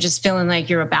maybe you're just feeling like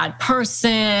you're a bad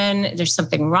person. There's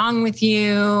something wrong with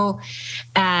you.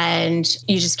 And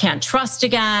you just can't trust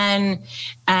again.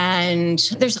 And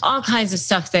there's all kinds of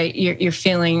stuff that you're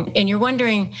feeling. And you're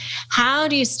wondering, how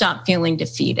do you stop feeling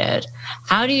defeated?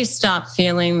 How do you stop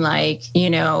feeling like,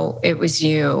 it was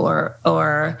you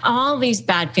or all these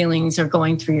bad feelings are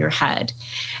going through your head?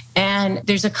 And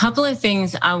there's a couple of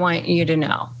things I want you to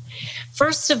know.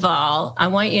 First of all, I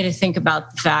want you to think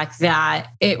about the fact that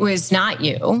it was not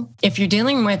you. If you're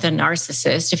dealing with a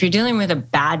narcissist, if you're dealing with a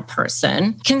bad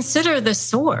person, consider the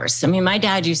source. I mean, my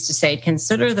dad used to say,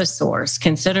 consider the source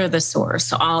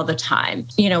all the time.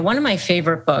 One of my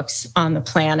favorite books on the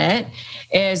planet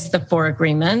is The 4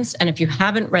 Agreements. And if you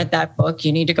haven't read that book,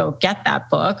 you need to go get that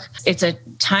book. It's a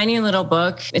tiny little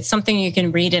book. It's something you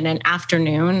can read in an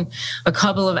afternoon, a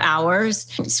couple of hours.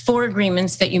 It's 4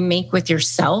 agreements that you make with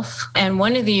yourself. And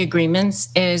one of the agreements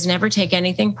is never take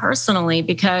anything personally,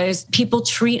 because people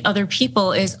treat other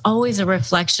people is always a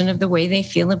reflection of the way they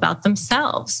feel about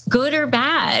themselves, good or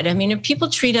bad. I mean, if people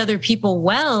treat other people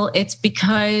well, it's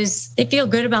because they feel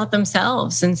good about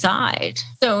themselves inside.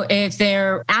 So if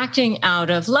they're acting out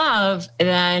of love,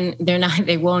 then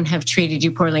they won't have treated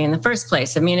you poorly in the first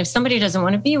place. I mean, if somebody doesn't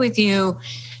want to be with you,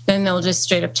 then they'll just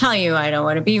straight up tell you, I don't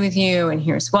want to be with you, and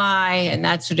here's why, and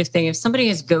that sort of thing. If somebody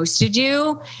has ghosted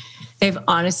you,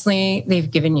 they've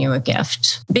given you a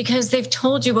gift because they've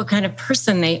told you what kind of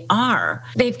person they are.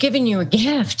 They've given you a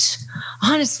gift.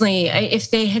 Honestly,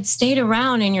 if they had stayed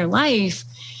around in your life,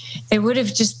 they would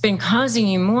have just been causing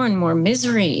you more and more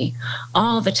misery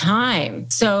all the time.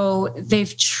 So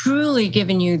they've truly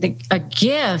given you a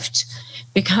gift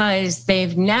because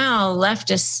they've now left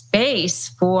a space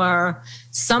for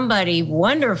somebody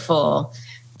wonderful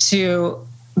to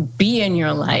be in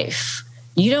your life.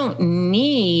 You don't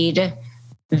need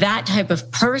that type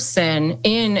of person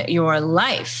in your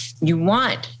life. You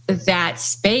want that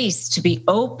space to be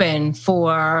open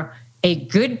for a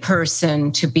good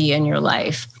person to be in your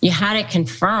life. You had it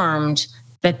confirmed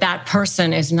that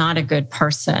person is not a good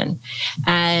person.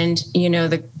 And,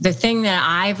 the thing that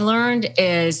I've learned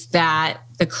is that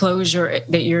the closure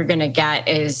that you're going to get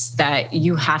is that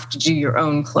you have to do your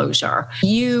own closure.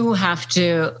 You have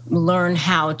to learn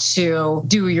how to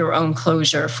do your own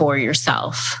closure for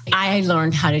yourself. I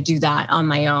learned how to do that on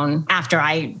my own after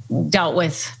I dealt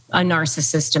with a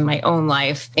narcissist in my own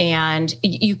life. And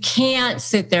you can't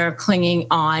sit there clinging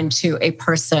on to a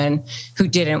person who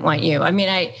didn't want you. I mean,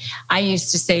 I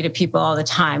used to say to people all the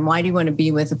time, why do you want to be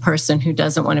with a person who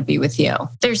doesn't want to be with you?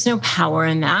 There's no power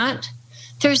in that.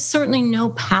 There's certainly no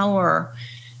power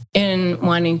in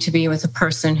wanting to be with a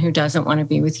person who doesn't want to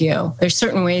be with you. There's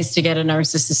certain ways to get a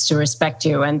narcissist to respect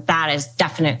you, and that is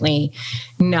definitely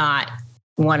not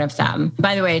one of them.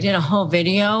 By the way, I did a whole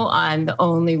video on the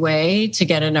only way to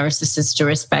get a narcissist to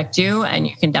respect you, and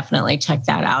you can definitely check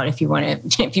that out if you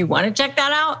want to check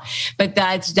that out. But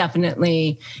that's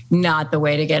definitely not the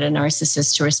way to get a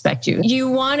narcissist to respect you. You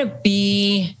want to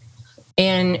be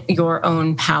in your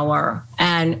own power.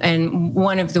 And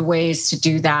one of the ways to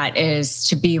do that is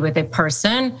to be with a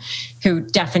person who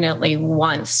definitely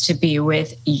wants to be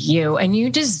with you. And you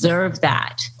deserve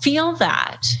that. Feel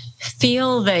that.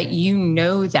 Feel that you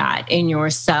know that in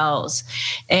your cells.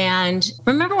 And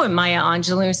remember what Maya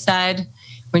Angelou said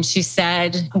when she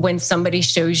said, when somebody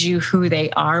shows you who they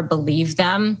are, believe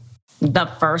them the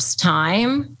first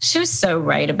time? She was so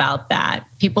right about that.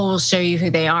 People will show you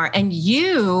who they are, and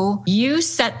you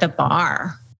set the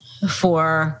bar.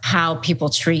 for how people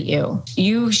treat you.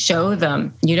 You show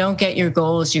them. You don't get your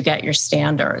goals, you get your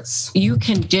standards. You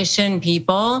condition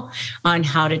people on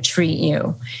how to treat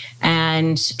you,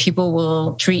 and people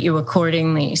will treat you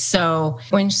accordingly. So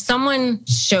when someone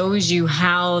shows you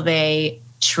how they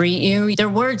treat you, their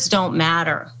words don't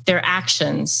matter. Their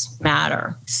actions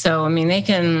matter. So, I mean, they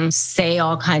can say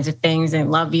all kinds of things, they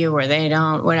love you or they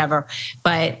don't, whatever,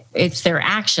 but it's their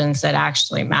actions that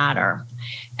actually matter.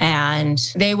 And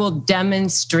they will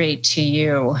demonstrate to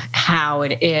you how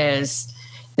it is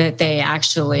that they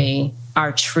actually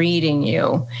are treating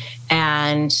you.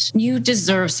 And you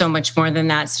deserve so much more than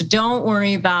that. So don't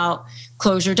worry about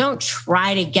closure. Don't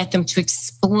try to get them to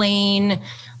explain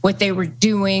what they were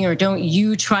doing, or don't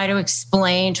you try to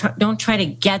explain. Don't try to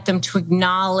get them to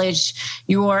acknowledge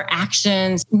your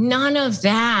actions. None of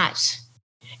that.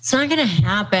 It's not going to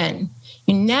happen.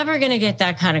 You're never going to get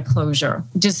that kind of closure.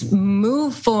 Just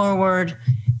move forward,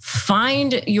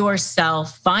 find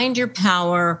yourself, find your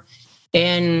power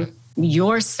in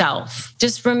yourself.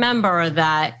 Just remember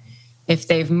that if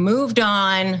they've moved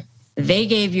on, they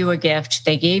gave you a gift.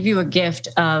 They gave you a gift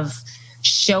of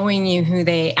showing you who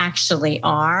they actually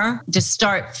are. Just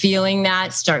start feeling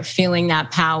that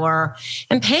power,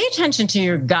 and pay attention to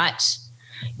your gut.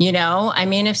 You know, I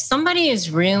mean, if somebody is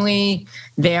really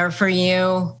there for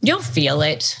you, you'll feel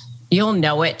it. You'll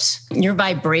know it. Your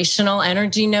vibrational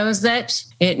energy knows it.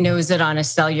 It knows it on a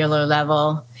cellular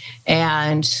level,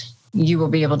 and you will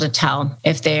be able to tell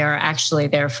if they are actually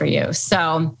there for you.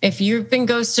 So if you've been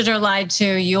ghosted or lied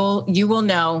to, you will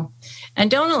know. And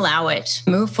don't allow it.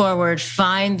 Move forward.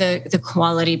 Find the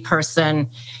quality person.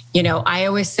 You know, I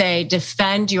always say,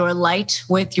 defend your light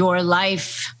with your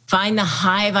life. Find the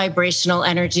high vibrational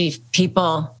energy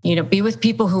people. You know, be with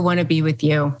people who want to be with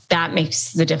you. That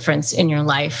makes the difference in your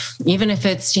life. Even if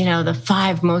it's, you know, the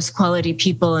 5 most quality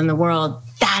people in the world,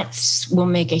 that will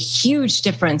make a huge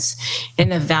difference in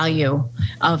the value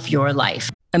of your life.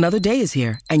 Another day is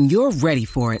here, and you're ready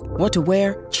for it. What to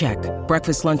wear? Check.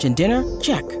 Breakfast, lunch, and dinner?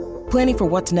 Check. Planning for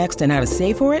what's next and how to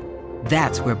save for it?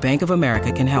 That's where Bank of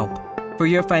America can help. For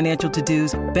your financial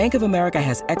to-dos, Bank of America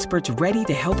has experts ready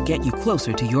to help get you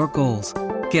closer to your goals.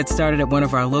 Get started at one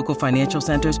of our local financial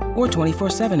centers or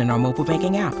 24/7 in our mobile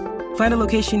banking app. Find a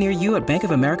location near you at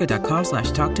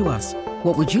bankofamerica.com/talktous.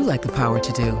 What would you like the power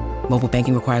to do? Mobile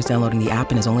banking requires downloading the app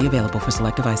and is only available for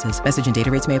select devices. Message and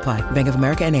data rates may apply. Bank of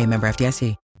America NA, member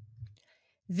FDIC.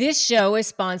 This show is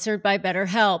sponsored by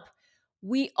BetterHelp.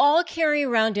 We all carry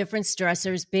around different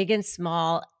stressors, big and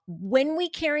small. When we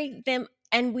carry them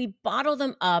and we bottle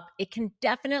them up, it can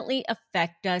definitely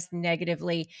affect us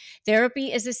negatively.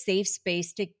 Therapy is a safe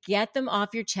space to get them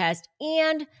off your chest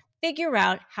and figure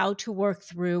out how to work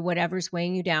through whatever's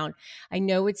weighing you down. I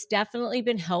know it's definitely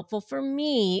been helpful for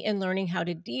me in learning how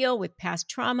to deal with past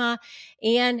trauma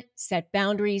and set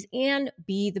boundaries and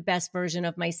be the best version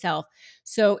of myself.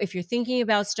 So if you're thinking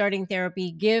about starting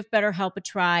therapy, give BetterHelp a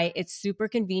try. It's super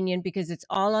convenient because it's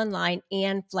all online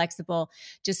and flexible.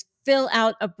 Just fill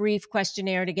out a brief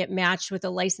questionnaire to get matched with a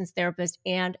licensed therapist,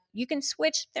 and you can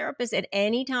switch therapists at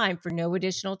any time for no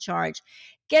additional charge.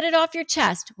 Get it off your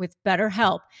chest with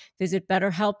BetterHelp. Visit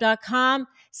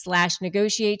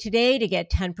BetterHelp.com/negotiate today to get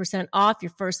 10% off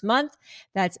your first month.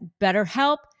 That's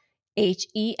BetterHelp,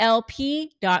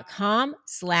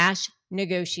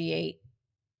 HELP.com/negotiate.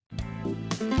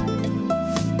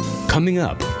 Coming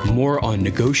up, more on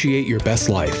Negotiate Your Best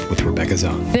Life with Rebecca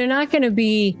Zung. They're not going to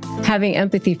be having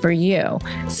empathy for you.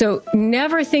 So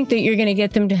never think that you're going to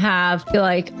get them to have,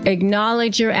 like,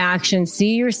 acknowledge your actions,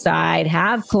 see your side,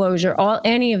 have closure,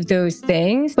 any of those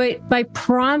things. But by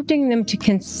prompting them to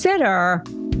consider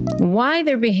why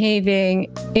they're behaving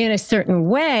in a certain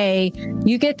way,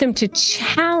 you get them to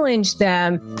challenge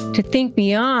them to think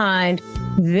beyond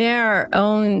their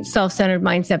own self-centered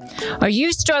mindset. Are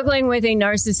you struggling with a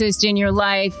narcissist in your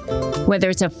life, whether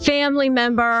it's a family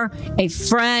member, a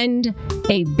friend,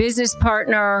 a business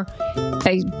partner,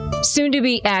 a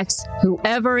soon-to-be ex,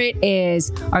 whoever it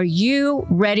is? Are you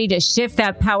ready to shift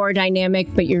that power dynamic,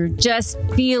 but you're just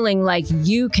feeling like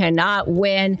you cannot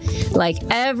win, like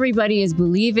everybody is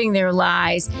believing their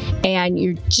lies, and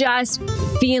you're just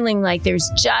feeling like there's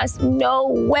just no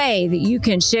way that you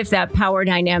can shift that power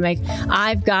dynamic?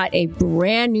 I've got a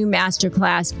brand new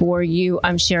masterclass for you.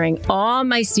 I'm sharing all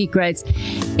my secrets,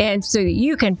 and so that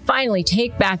you can finally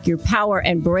take back your power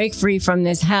and break free from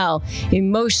this hell,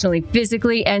 emotionally,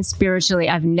 physically, and spiritually.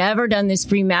 I've never done this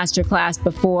free masterclass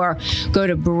before. Go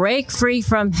to Break Free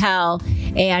from Hell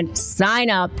and sign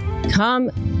up.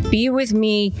 Come be with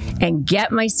me and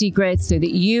get my secrets so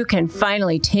that you can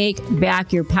finally take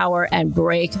back your power and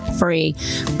break free.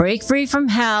 Break free from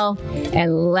hell,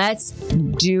 and let's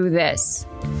do this.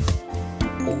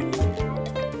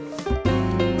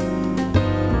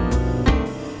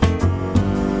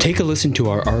 Take a listen to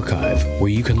our archive, where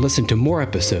you can listen to more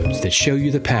episodes that show you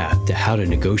the path to how to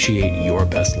negotiate your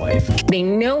best life. They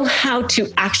know how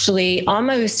to actually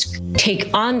almost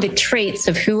take on the traits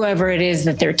of whoever it is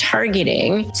that they're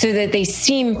targeting so that they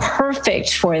seem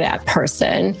perfect for that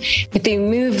person, but they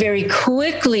move very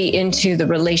quickly into the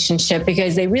relationship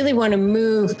because they really want to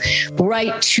move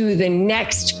right to the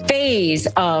next phase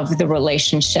of the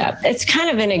relationship. It's kind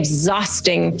of an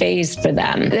exhausting phase for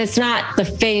them. It's not the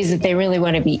phase that they really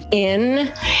want to be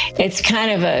in. It's kind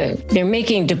of they're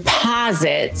making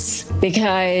deposits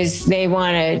because they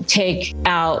want to take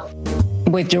out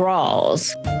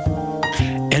withdrawals.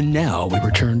 And now we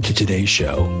return to today's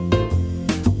show.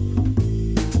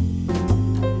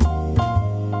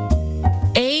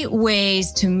 8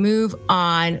 ways to move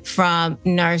on from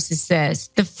narcissists.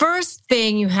 The first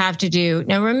thing you have to do,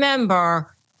 now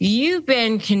remember, you've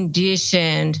been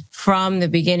conditioned from the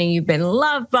beginning. You've been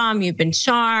love bombed. You've been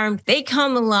charmed. They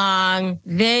come along.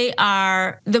 They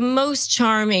are the most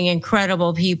charming,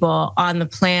 incredible people on the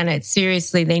planet.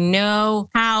 Seriously, they know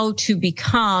how to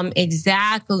become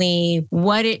exactly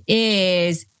what it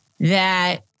is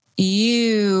that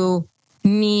you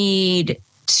need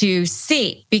to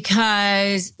see,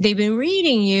 because they've been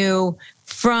reading you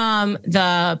from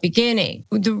the beginning.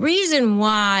 The reason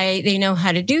why they know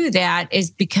how to do that is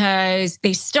because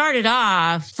they started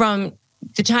off from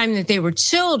the time that they were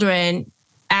children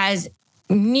as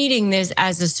needing this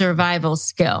as a survival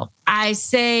skill. I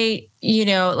say,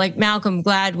 like Malcolm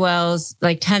Gladwell's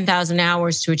 10,000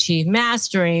 hours to achieve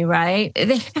mastery, right?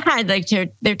 They had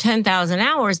their 10,000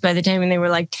 hours by the time when they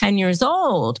were 10 years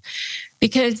old.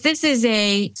 Because this is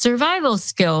a survival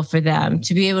skill for them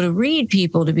to be able to read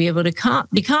people, to be able to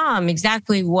become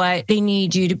exactly what they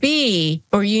need you to be,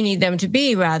 or you need them to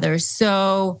be, rather.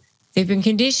 So they've been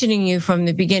conditioning you from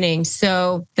the beginning.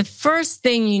 So the first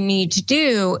thing you need to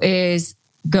do is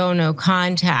go no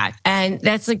contact. And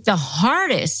that's the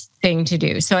hardest thing to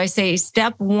do. So I say,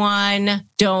 step 1,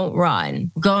 don't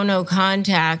run. Go no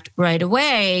contact right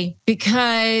away,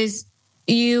 because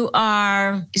you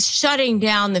are shutting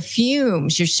down the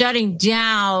fumes. You're shutting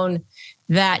down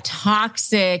that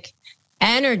toxic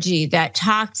energy, that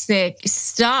toxic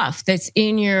stuff that's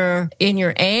in your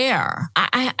air.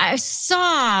 I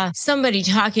saw somebody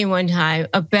talking one time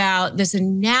about this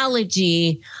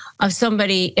analogy of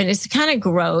somebody, and it's kind of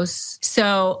gross.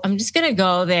 So I'm just going to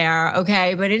go there.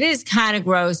 Okay. But it is kind of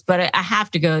gross, but I have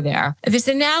to go there. This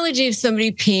analogy of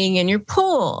somebody peeing in your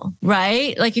pool,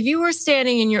 right? Like if you were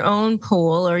standing in your own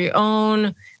pool or your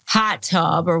own hot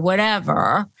tub or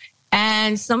whatever,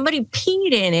 and somebody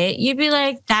peed in it, you'd be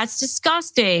like, that's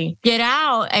disgusting. Get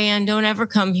out and don't ever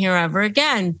come here ever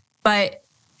again. But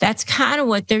that's kind of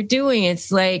what they're doing.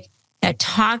 It's like that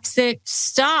toxic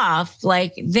stuff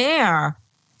there.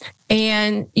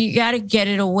 And you got to get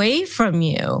it away from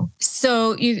you.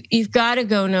 So you've got to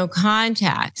go no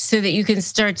contact so that you can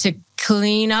start to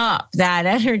clean up that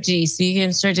energy, so you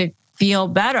can start to feel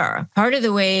better. Part of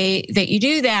the way that you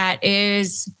do that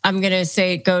is, I'm going to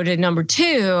say, go to number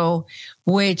 2,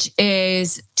 which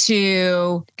is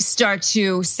to start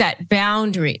to set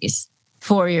boundaries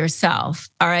for yourself.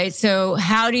 All right. So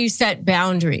how do you set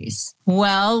boundaries?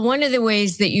 Well, one of the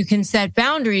ways that you can set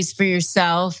boundaries for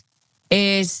yourself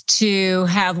is to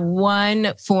have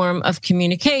one form of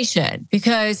communication,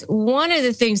 because one of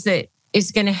the things that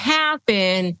is going to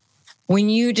happen when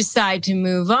you decide to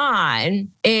move on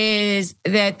is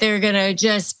that they're going to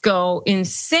just go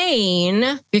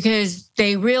insane because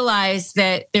they realize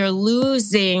that they're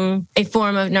losing a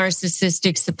form of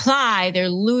narcissistic supply. They're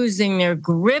losing their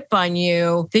grip on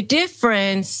you. The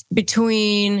difference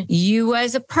between you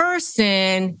as a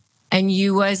person and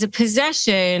you as a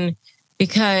possession,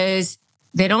 because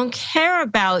they don't care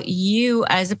about you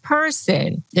as a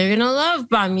person. They're going to love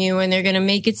bomb you and they're going to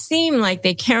make it seem like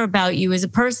they care about you as a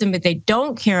person, but they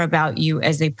don't care about you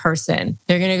as a person.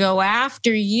 They're going to go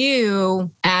after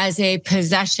you as a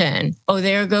possession. Oh,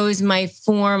 there goes my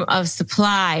form of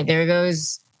supply. There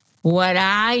goes what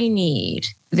I need.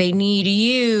 They need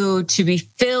you to be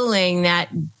filling that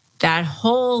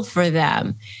hole for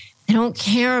them. They don't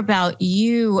care about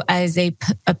you as a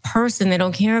person. They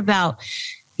don't care about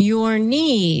your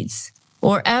needs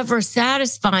or ever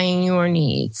satisfying your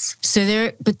needs. So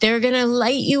they're going to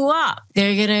light you up.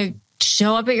 They're going to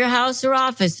show up at your house or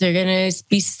office. They're going to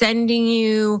be sending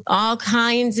you all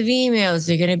kinds of emails.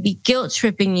 They're going to be guilt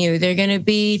tripping you. They're going to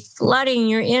be flooding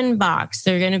your inbox.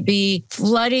 They're going to be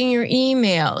flooding your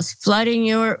emails, flooding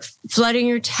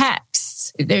your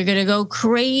texts. They're going to go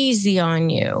crazy on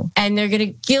you, and they're going to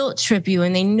guilt trip you,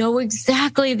 and they know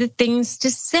exactly the things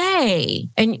to say.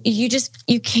 And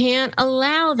you can't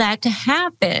allow that to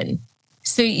happen.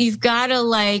 So you've got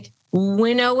to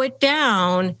winnow it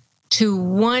down to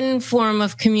one form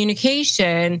of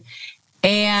communication,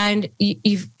 and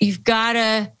you've got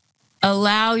to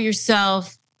allow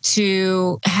yourself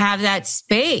to have that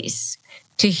space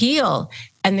to heal.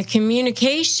 And the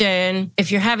communication,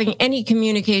 if you're having any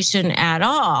communication at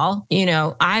all,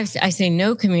 I say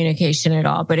no communication at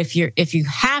all. But if you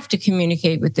have to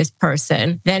communicate with this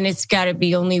person, then it's got to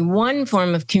be only one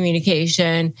form of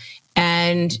communication.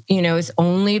 And, it's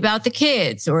only about the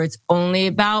kids, or it's only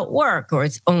about work, or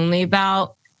it's only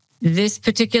about this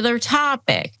particular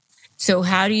topic. So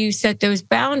how do you set those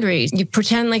boundaries? You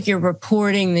pretend like you're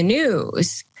reporting the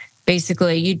news.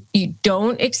 Basically, you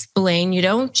don't explain, you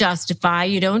don't justify,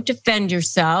 you don't defend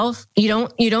yourself. You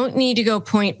don't need to go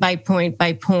point by point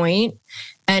by point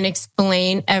and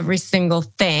explain every single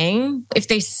thing. If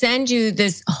they send you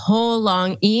this whole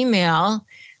long email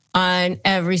on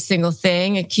every single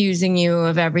thing, accusing you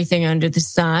of everything under the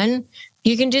sun,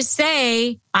 you can just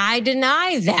say, I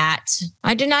deny that.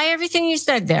 I deny everything you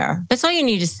said there. That's all you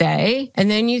need to say. And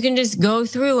then you can just go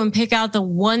through and pick out the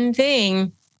one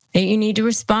thing that you need to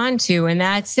respond to, and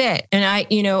that's it. And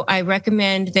I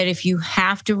recommend that if you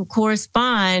have to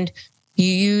correspond, you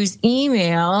use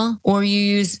email, or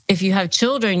if you have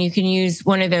children, you can use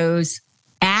one of those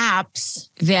apps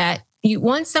that you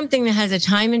want something that has a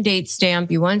time and date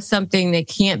stamp. You want something that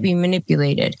can't be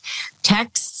manipulated.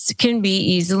 Texts can be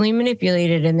easily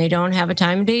manipulated, and they don't have a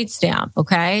time and date stamp.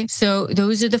 Okay. So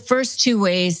those are the first two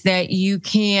ways that you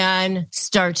can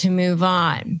start to move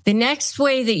on. The next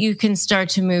way that you can start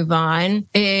to move on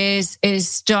is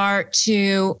start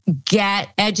to get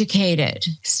educated.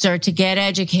 Start to get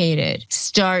educated.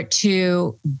 Start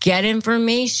to get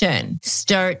information.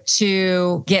 Start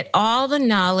to get all the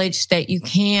knowledge that you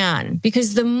can.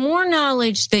 Because the more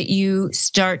knowledge that you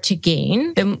start to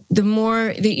gain, the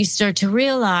more that you start to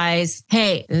realize,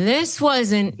 hey, this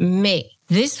wasn't me.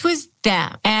 This was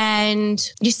them. And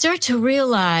you start to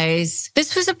realize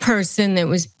this was a person that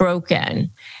was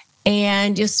broken.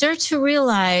 And you'll start to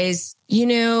realize,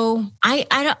 I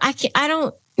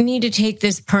don't need to take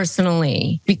this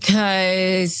personally,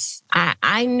 because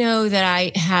I know that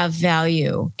I have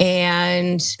value.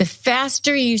 And the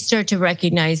faster you start to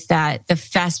recognize that, the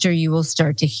faster you will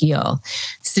start to heal.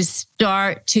 So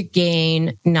start to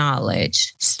gain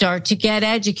knowledge, start to get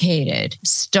educated,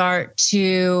 start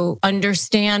to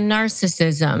understand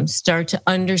narcissism, start to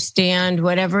understand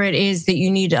whatever it is that you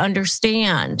need to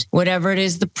understand, whatever it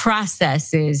is the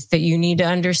process is that you need to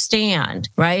understand,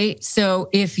 right? So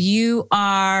if you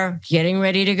are getting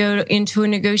ready to go into a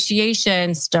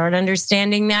negotiation, start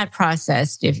understanding that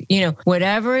process. If,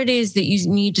 whatever it is that you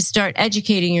need to start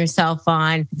educating yourself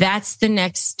on, that's the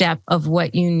next step of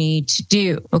what you need to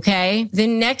do. Okay. The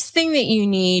next thing that you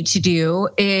need to do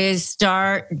is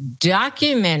start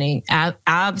documenting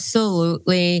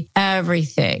absolutely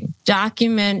everything.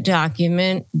 Document.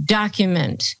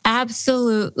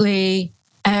 Absolutely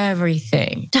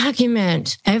everything.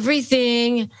 Document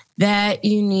everything that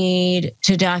you need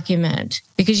to document,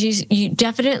 because you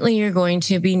definitely are going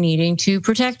to be needing to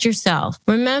protect yourself.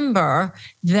 Remember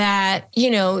that,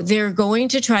 they're going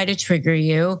to try to trigger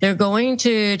you. They're going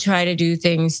to try to do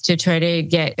things to try to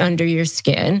get under your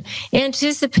skin.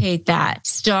 Anticipate that.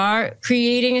 Start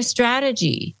creating a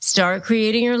strategy. Start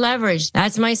creating your leverage.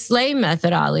 That's my SLAY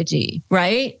methodology,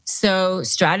 right? So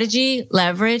strategy,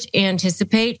 leverage,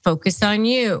 anticipate, focus on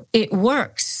you. It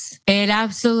works. It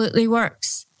absolutely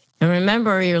works. And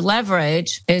remember, your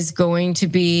leverage is going to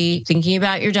be thinking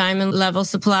about your diamond level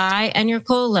supply and your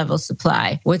coal level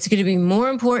supply. What's going to be more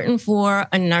important for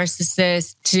a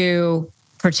narcissist to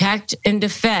protect and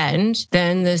defend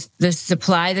than the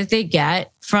supply that they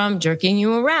get from jerking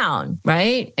you around,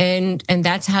 right? And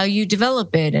that's how you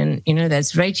develop it. And,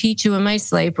 that's what I teach you in my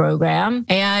SLAY program.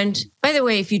 And by the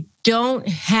way, if you don't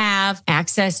have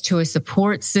access to a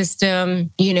support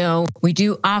system, we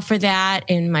do offer that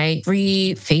in my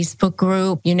free Facebook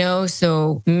group,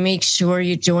 so make sure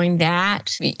you join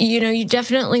that. You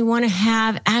definitely want to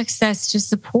have access to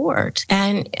support.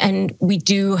 And we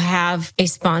do have a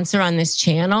sponsor on this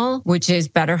channel, which is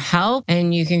BetterHelp.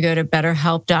 And you can go to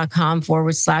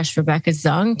betterhelp.com/Rebecca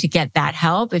Zung to get that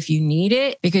help if you need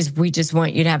it, because we just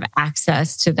want you to have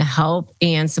access to the help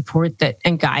and support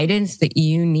and guidance that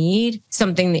you need need,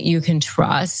 something that you can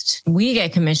trust. We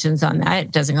get commissions on that.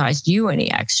 It doesn't cost you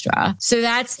any extra. So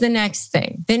that's the next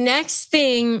thing. The next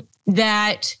thing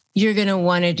that you're going to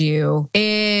want to do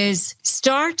is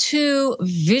start to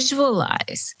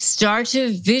visualize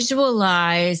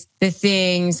the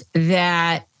things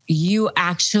that you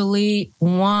actually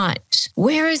want.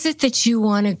 Where is it that you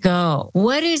want to go?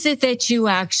 What is it that you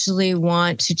actually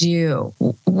want to do?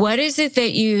 What is it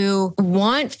that you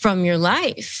want from your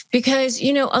life? Because,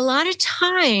 a lot of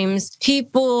times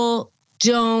people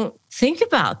don't think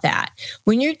about that.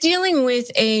 When you're dealing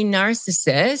with a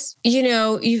narcissist,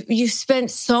 you spent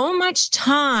so much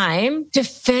time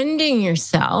defending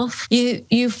yourself.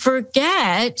 You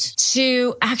forget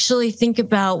to actually think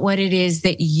about what it is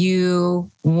that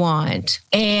you want.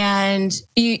 And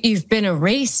you've been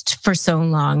erased for so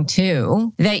long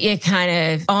too, that you kind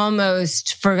of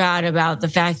almost forgot about the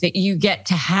fact that you get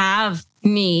to have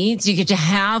needs, you get to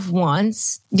have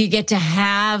wants, you get to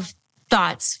have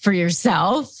thoughts for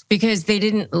yourself, because they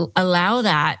didn't allow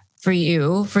that for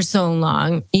you for so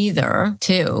long either,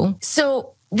 too.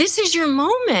 So this is your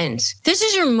moment. This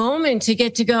is your moment to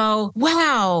get to go,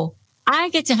 wow, I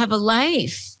get to have a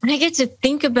life. I get to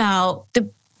think about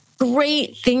the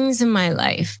great things in my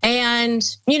life. And,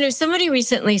 somebody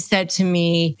recently said to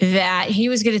me that he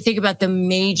was going to think about the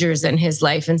majors in his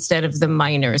life instead of the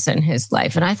minors in his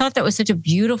life. And I thought that was such a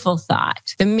beautiful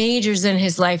thought. The majors in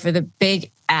his life are the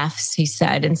big F's, he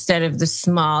said, instead of the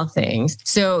small things.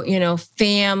 So,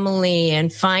 family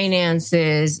and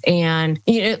finances and,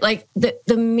 like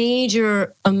the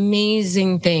major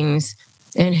amazing things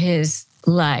in his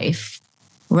life,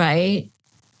 right?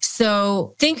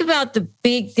 So think about the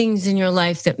big things in your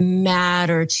life that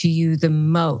matter to you the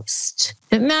most,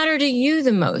 and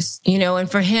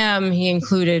for him, he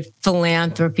included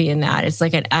philanthropy in that. It's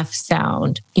like an F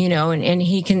sound, and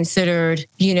he considered,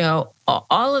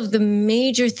 all of the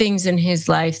major things in his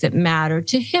life that matter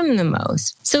to him the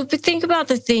most. So think about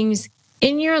the things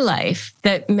in your life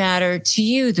that matter to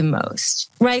you the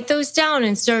most. Write those down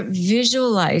and start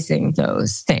visualizing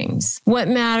those things. What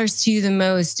matters to you the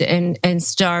most, and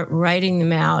start writing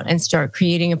them out and start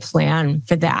creating a plan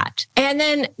for that. And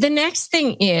then the next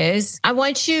thing is, I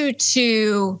want you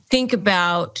to think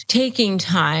about taking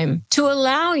time to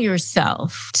allow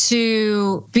yourself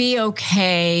to be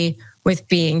okay with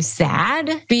being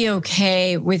sad, be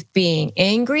okay with being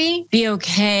angry, be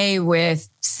okay with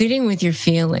sitting with your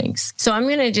feelings. So I'm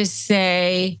going to just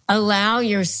say, allow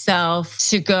yourself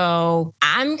to go,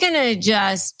 I'm going to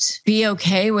just be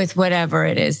okay with whatever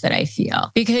it is that I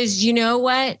feel. Because you know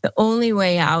what? The only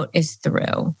way out is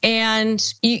through. And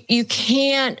you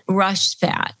can't rush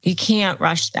that. You can't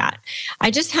rush that.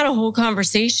 I just had a whole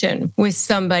conversation with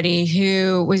somebody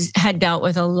who had dealt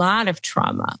with a lot of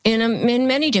trauma in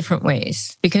many different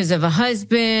ways, because of a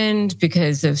husband,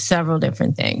 because of several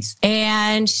different things.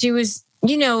 And she was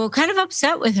kind of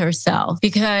upset with herself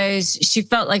because she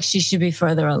felt like she should be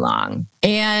further along.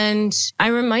 And I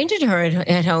reminded her it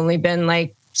had only been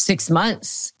like 6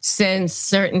 months since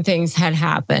certain things had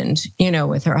happened,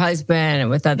 with her husband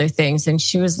and with other things. And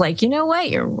she was like, you know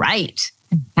what? You're right.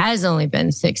 It has only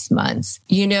been 6 months,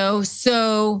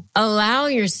 so allow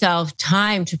yourself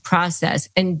time to process,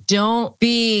 and don't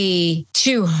be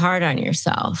too hard on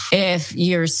yourself. If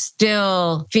you're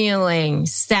still feeling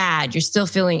sad, you're still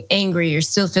feeling angry, you're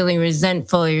still feeling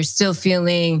resentful, you're still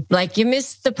feeling like you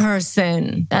missed the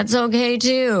person, that's okay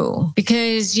too.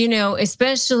 Because,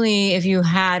 especially if you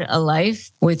had a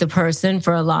life with a person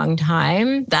for a long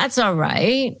time, that's all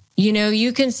right.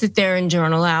 You can sit there and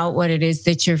journal out what it is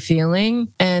that you're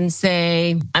feeling and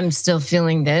say, I'm still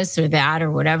feeling this or that or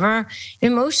whatever.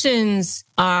 Emotions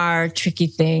are tricky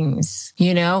things,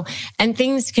 and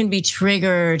things can be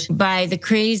triggered by the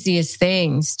craziest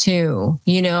things too.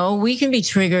 We can be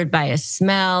triggered by a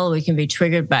smell. We can be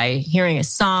triggered by hearing a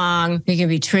song. We can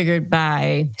be triggered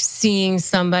by seeing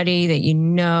somebody that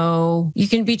you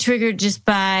can be triggered just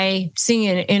by seeing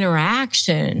an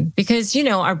interaction, because,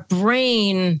 our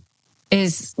brain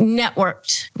is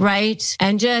networked, right?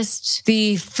 And just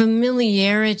the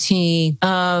familiarity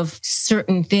of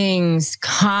certain things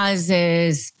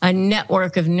causes a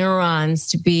network of neurons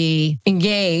to be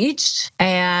engaged.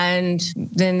 And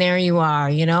then there you are,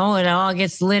 it all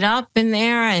gets lit up in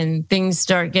there and things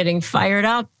start getting fired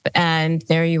up, and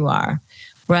there you are,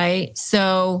 right?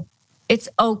 So it's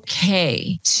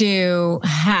okay to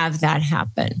have that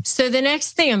happen. So the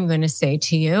next thing I'm going to say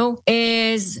to you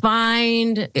is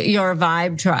find your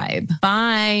vibe tribe.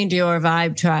 Find your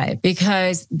vibe tribe,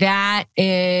 because that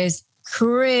is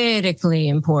critically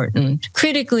important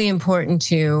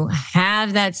to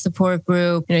have that support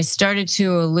group. And I started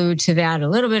to allude to that a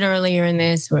little bit earlier in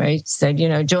this, where I said,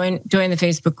 join the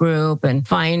Facebook group and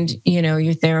find,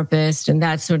 your therapist and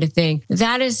that sort of thing.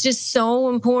 That is just so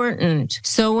important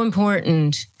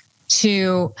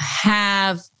to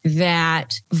have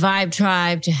that vibe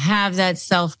tribe, to have that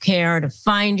self-care, to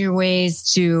find your ways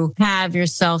to have your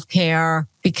self-care.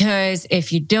 Because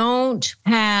if you don't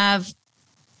have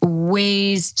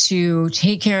ways to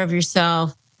take care of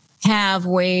yourself, have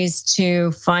ways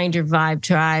to find your vibe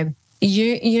tribe,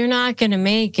 you're not going to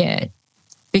make it,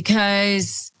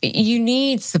 because you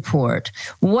need support.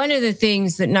 One of the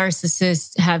things that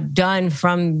narcissists have done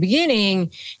from the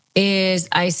beginning is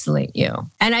isolate you.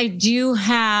 And I do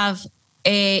have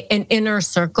an inner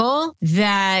circle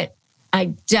that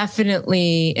I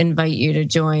definitely invite you to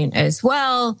join as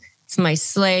well. It's my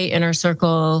Slay Inner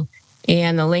Circle.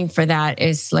 And the link for that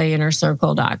is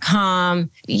slayinnercircle.com.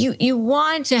 You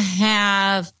want to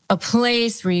have a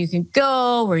place where you can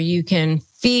go, where you can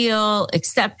feel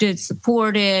accepted,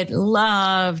 supported,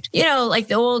 loved, like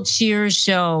the old Cheers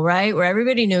show, right? Where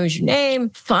everybody knows your name.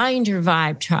 Find your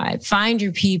vibe tribe, find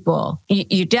your people.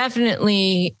 You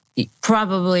definitely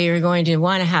probably are going to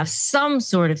want to have some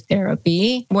sort of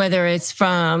therapy, whether it's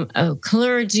from a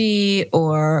clergy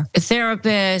or a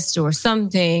therapist or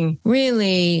something,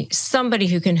 really somebody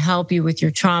who can help you with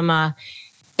your trauma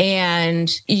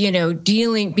and,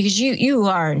 dealing, because you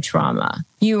are in trauma.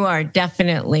 You are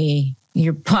definitely,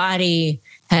 your body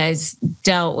has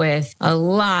dealt with a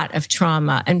lot of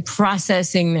trauma, and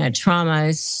processing that trauma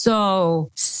is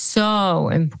so, so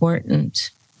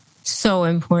important. So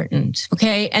important.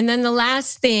 Okay. And then the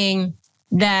last thing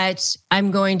that I'm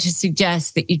going to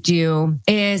suggest that you do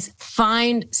is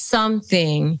find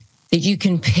something that you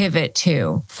can pivot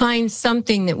to. Find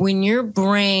something that when your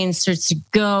brain starts to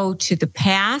go to the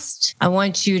past, I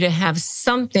want you to have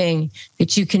something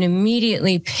that you can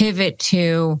immediately pivot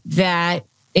to that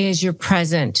is your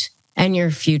present and your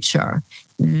future.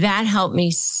 That helped me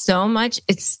so much.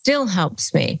 It still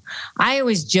helps me. I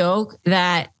always joke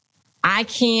that I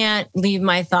can't leave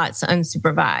my thoughts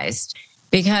unsupervised,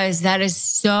 because that is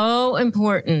so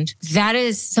important. That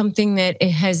is something that it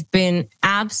has been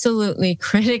absolutely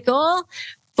critical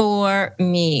for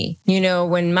me.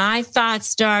 When my thoughts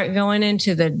start going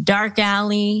into the dark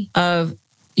alley of,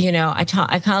 I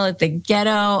call it the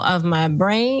ghetto of my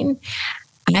brain,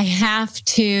 I have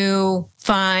to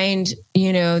find,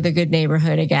 the good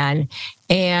neighborhood again.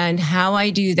 And how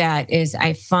I do that is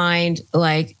I find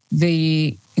like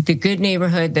the good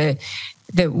neighborhood, the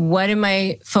what am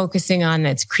I focusing on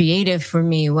that's creative for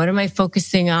me? What am I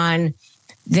focusing on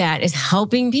that is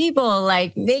helping people,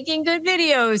 like making good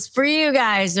videos for you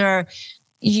guys, or,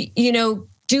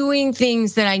 doing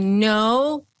things that I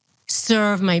know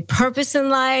serve my purpose in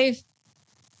life,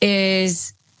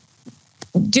 is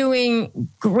doing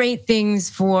great things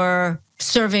for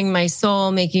serving my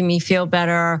soul, making me feel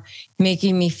better,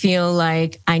 making me feel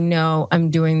like I know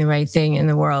I'm doing the right thing in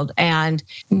the world, and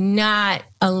not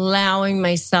allowing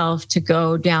myself to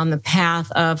go down the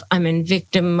path of I'm in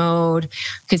victim mode.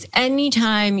 Because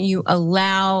anytime you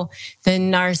allow the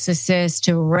narcissist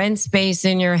to rent space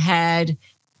in your head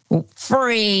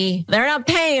free, they're not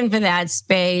paying for that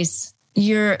space,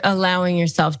 you're allowing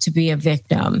yourself to be a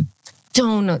victim.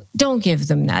 Don't give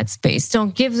them that space.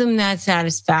 Don't give them that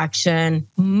satisfaction.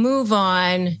 Move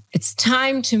on. It's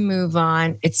time to move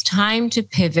on. It's time to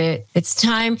pivot. It's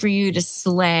time for you to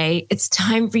slay. It's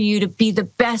time for you to be the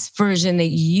best version that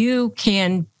you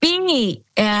can be.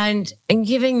 And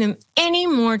giving them any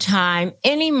more time,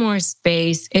 any more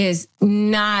space is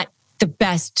not the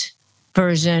best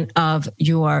version of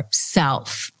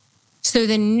yourself. So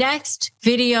the next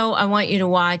video I want you to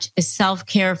watch is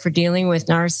Self-Care for Dealing with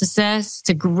Narcissists. It's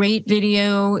a great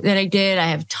video that I did. I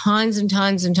have tons and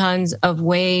tons and tons of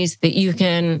ways that you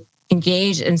can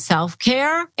engage in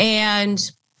self-care,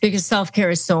 and because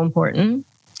self-care is so important.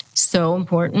 So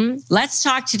important. Let's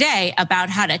talk today about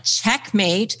how to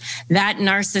checkmate that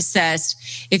narcissist.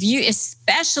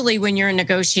 Especially when you're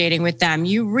negotiating with them,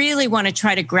 you really want to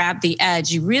try to grab the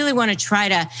edge. You really want to try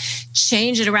to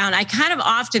change it around. I kind of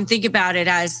often think about it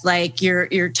as like you're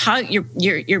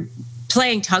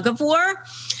playing tug of war.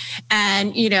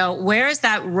 And, where is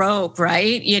that rope,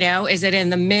 right? Is it in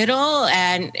the middle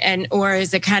or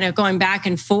is it kind of going back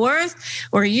and forth?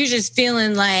 Or are you just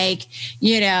feeling like,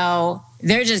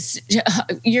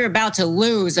 you're about to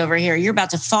lose over here. You're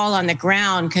about to fall on the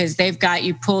ground because they've got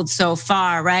you pulled so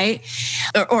far, right?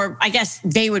 Or I guess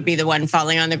they would be the one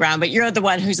falling on the ground, but you're the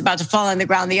one who's about to fall on the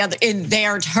ground, in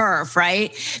their turf,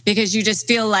 right? Because you just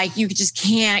feel like you just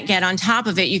can't get on top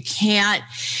of it. You can't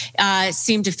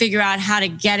seem to figure out how to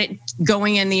get it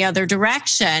going in the other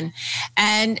direction.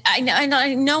 And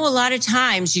I know a lot of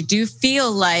times you do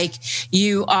feel like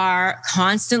you are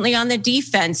constantly on the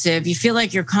defensive. You feel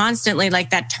like you're constantly like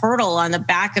that turtle on the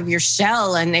back of your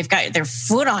shell, and they've got their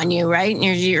foot on you, right? And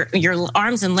your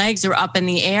arms and legs are up in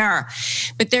the air.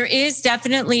 But there is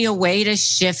definitely a way to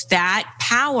shift that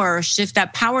power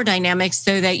dynamic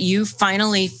so that you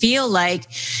finally feel like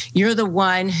you're the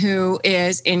one who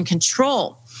is in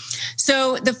control.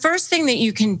 So the first thing that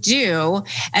you can do,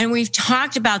 and we've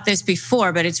talked about this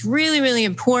before, but it's really, really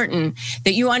important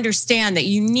that you understand that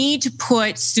you need to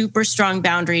put super strong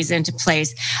boundaries into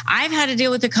place. I've had to deal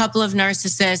with a couple of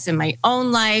narcissists in my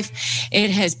own life.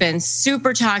 It has been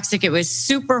super toxic. It was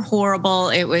super horrible.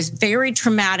 It was very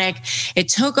traumatic. It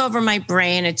took over my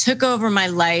brain. It took over my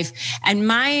life. And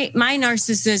my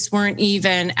narcissists weren't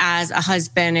even as a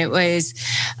husband. It was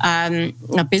a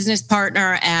business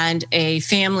partner and a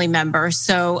family member.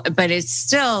 So, but it's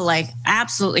still like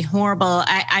absolutely horrible.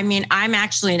 I mean, I'm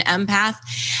actually an empath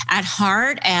at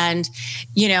heart. And,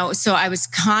 so I was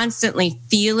constantly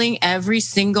feeling every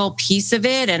single piece of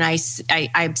it. And I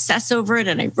obsess over it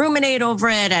and I ruminate over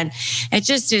it. And it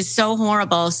just is so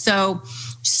horrible. So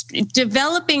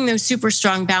developing those super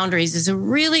strong boundaries is a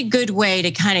really good way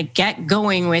to kind of get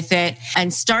going with it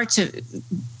and start to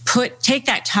take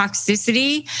that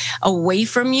toxicity away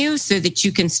from you so that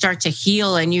you can start to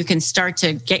heal and you can start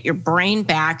to get your brain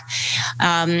back.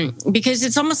 Because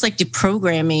it's almost like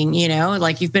deprogramming,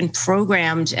 like you've been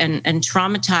programmed and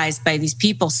traumatized by these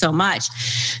people so much.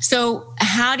 So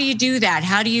how do you do that?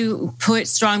 How do you put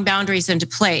strong boundaries into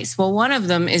place? Well, one of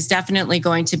them is definitely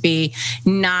going to be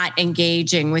not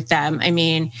engaging with them. I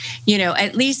mean,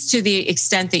 at least to the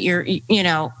extent that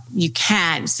you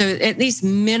can. So at least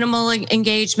minimal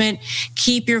engagement.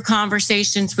 Keep your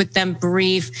conversations with them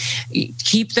brief.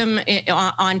 Keep them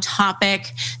on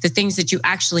topic, the things that you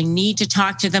actually need to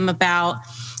talk to them about.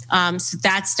 So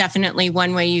that's definitely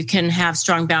one way you can have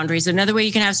strong boundaries. Another way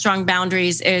you can have strong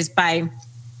boundaries is by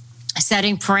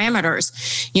setting parameters.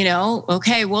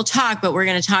 Okay, we'll talk, but we're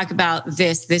going to talk about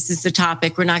this. This is the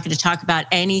topic. We're not going to talk about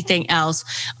anything else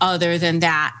other than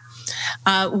that.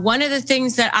 One of the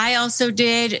things that I also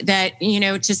did that,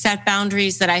 to set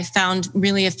boundaries that I found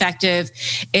really effective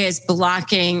is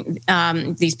blocking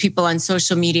these people on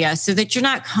social media so that you're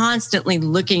not constantly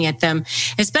looking at them,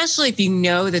 especially if you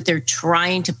know that they're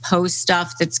trying to post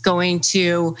stuff that's going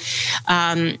to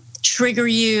trigger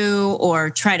you or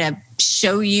try to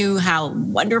show you how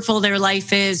wonderful their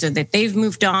life is, or that they've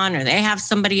moved on, or they have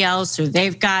somebody else, or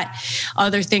they've got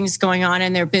other things going on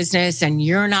in their business and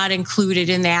you're not included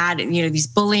in that. These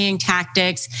bullying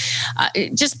tactics,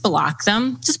 just block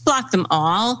them. Just block them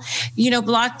all.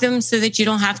 Block them so that you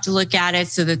don't have to look at it,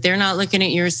 so that they're not looking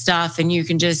at your stuff and you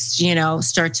can just,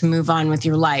 start to move on with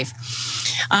your life.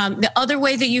 The other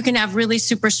way that you can have really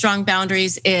super strong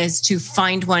boundaries is to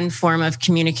find one form of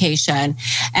communication.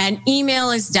 And email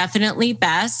is definitely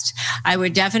best. I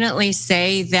would definitely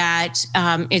say that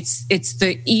it's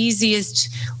the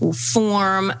easiest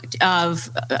form of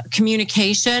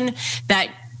communication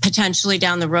that potentially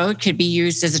down the road could be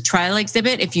used as a trial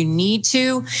exhibit if you need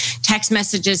to. Text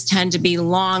messages tend to be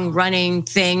long running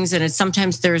things, and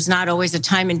sometimes there's not always a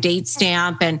time and date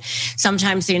stamp, and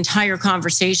sometimes the entire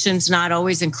conversation's not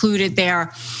always included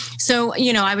there. So,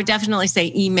 I would definitely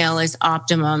say email is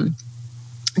optimum.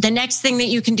 The next thing that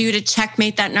you can do to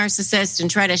checkmate that narcissist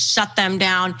and try to shut them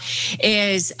down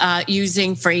is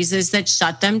using phrases that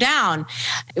shut them down.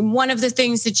 One of the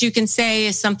things that you can say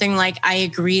is something like, I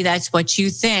agree that's what you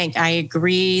think. I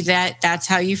agree that that's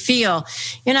how you feel.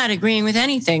 You're not agreeing with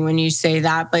anything when you say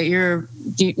that, but you're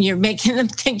making them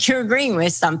think you're agreeing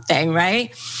with something,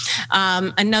 right?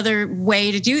 Another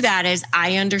way to do that is,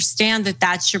 I understand that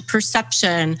that's your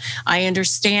perception. I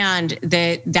understand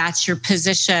that that's your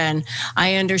position.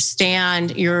 I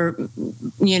understand your,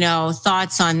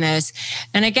 thoughts on this.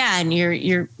 And again,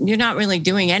 you're not really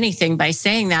doing anything by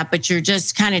saying that, but you're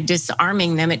just kind of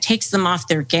disarming them. It takes them off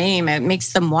their game. It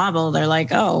makes them wobble. They're like,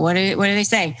 oh, what do they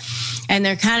say? And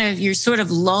you're sort of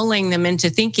lulling them into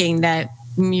thinking that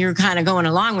you're kind of going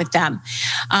along with them.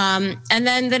 And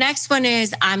then the next one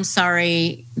is, I'm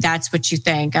sorry that's what you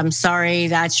think. I'm sorry,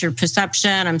 that's your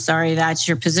perception. I'm sorry, that's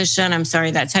your position. I'm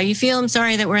sorry, that's how you feel. I'm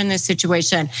sorry that we're in this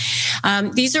situation.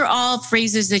 These are all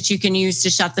phrases that you can use to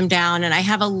shut them down. And I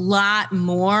have a lot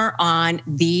more on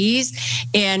these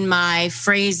in my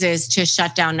phrases to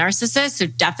shut down narcissists. So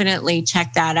definitely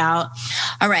check that out.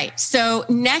 All right. So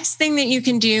next thing that you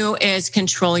can do is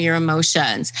control your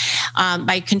emotions.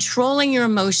 By controlling your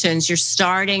emotions, you're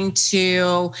starting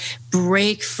to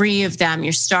break free of them.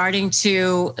 You're starting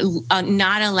to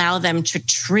not allow them to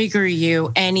trigger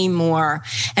you anymore.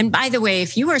 And by the way,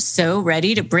 if you are so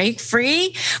ready to break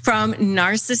free from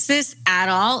narcissists at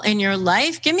all in your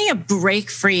life, give me a break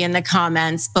free in the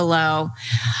comments below.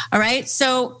 All right.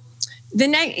 So the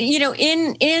next,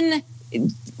 in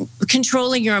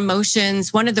controlling your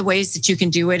emotions, one of the ways that you can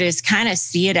do it is kind of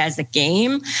see it as a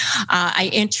game. I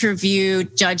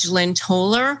interviewed Judge Lynn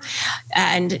Toller,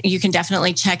 and you can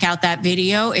definitely check out that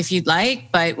video if you'd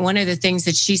like. But one of the things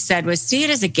that she said was see it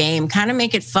as a game, kind of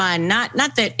make it fun. Not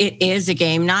that it is a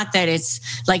game, not that it's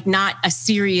like not a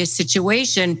serious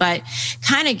situation, but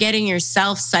kind of getting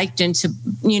yourself psyched into,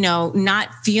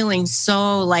 not feeling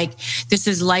so like this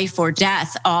is life or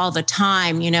death all the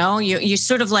time. You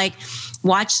sort of like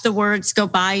watch the words go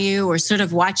by you, or sort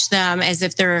of watch them as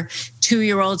if they're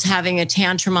 2-year-olds having a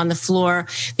tantrum on the floor.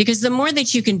 Because the more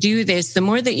that you can do this, the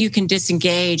more that you can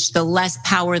disengage, the less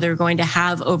power they're going to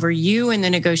have over you in the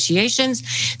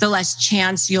negotiations, the less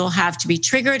chance you'll have to be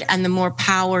triggered, and the more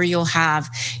power you'll have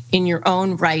in your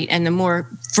own right, and the more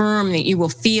firm that you will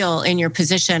feel in your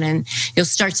position, and you'll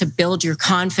start to build your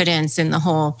confidence in the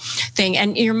whole thing.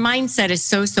 And your mindset is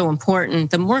so, so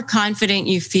important. The more confident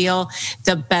you feel,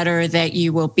 the better that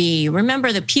you will be.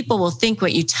 Remember, the people will think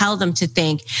what you tell them to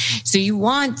think. So you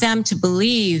want them to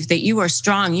believe that you are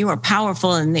strong, you are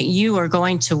powerful, and that you are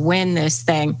going to win this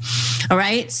thing. All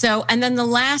right. So, and then the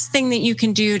last thing that you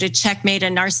can do to checkmate a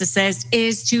narcissist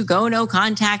is to go no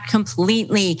contact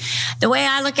completely. The way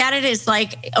I look at it is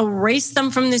like erase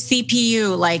them from the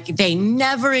CPU, like they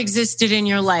never existed in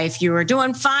your life. You were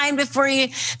doing fine before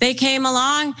they came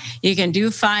along. You can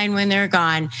do fine when they're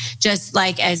gone, just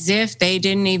like as if they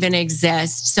didn't even exist.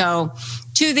 So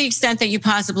to the extent that you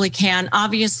possibly can.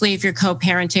 Obviously, if you're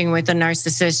co-parenting with a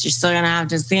narcissist, you're still going to have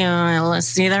to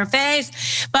see their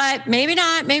face, but maybe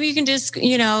not. Maybe you can just,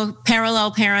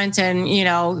 parallel parent and,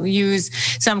 use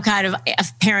some kind of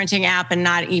parenting app and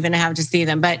not even have to see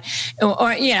them. But,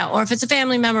 or if it's a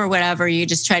family member or whatever, you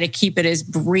just try to keep it as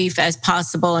brief as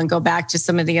possible and go back to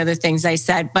some of the other things I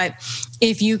said. But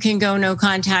if you can go no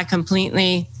contact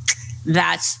completely,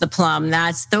 that's the plum.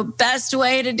 That's the best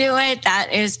way to do it.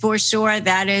 That is for sure.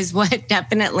 That is what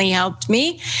definitely helped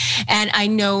me. And I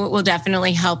know it will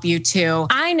definitely help you too.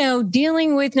 I know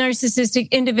dealing with narcissistic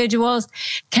individuals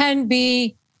can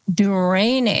be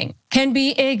draining, can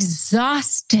be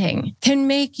exhausting, can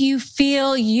make you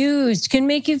feel used, can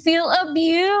make you feel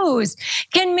abused,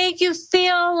 can make you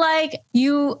feel like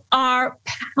you are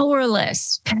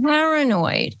powerless,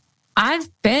 paranoid. I've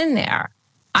been there.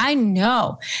 I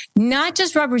know, not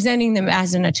just representing them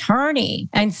as an attorney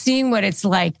and seeing what it's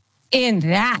like in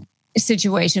that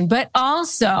situation, but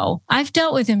also I've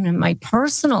dealt with them in my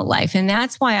personal life. And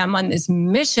that's why I'm on this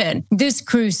mission, this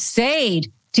crusade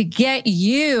to get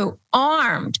you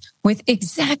armed with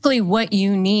exactly what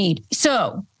you need.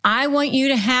 So I want you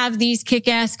to have these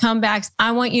kick-ass comebacks.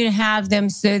 I want you to have them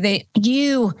so that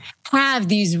you have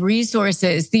these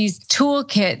resources, these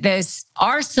toolkit, this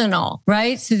arsenal,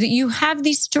 right? So that you have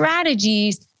these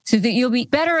strategies so that you'll be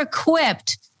better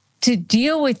equipped to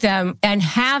deal with them and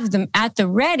have them at the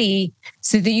ready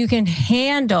so that you can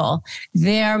handle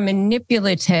their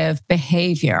manipulative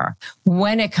behavior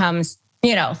when it comes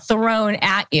thrown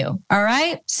at you. All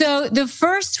right. So the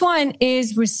first one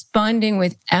is responding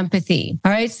with empathy.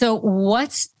 All right. So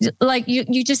what's like,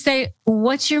 you just say,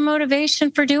 what's your motivation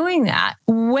for doing that?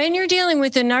 When you're dealing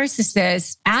with a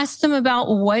narcissist, ask them about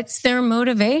what's their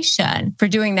motivation for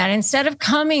doing that. Instead of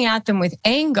coming at them with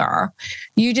anger,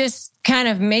 you just kind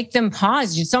of make them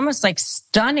pause. It's almost like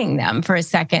stunning them for a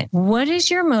second. What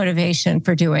is your motivation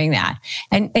for doing that?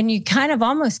 And you kind of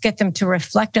almost get them to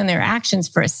reflect on their actions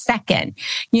for a second.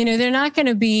 They're not going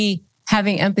to be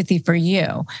having empathy for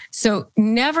you. So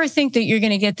never think that you're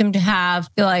going to get them to have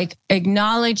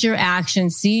acknowledge your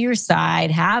actions, see your side,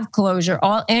 have closure,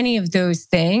 any of those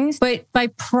things. But by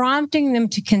prompting them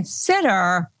to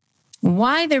consider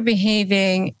why they're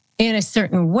behaving in a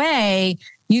certain way,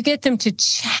 you get them to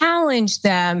challenge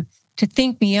them to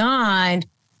think beyond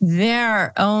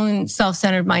their own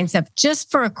self-centered mindset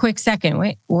just for a quick second.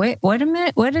 Wait a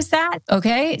minute. What is that?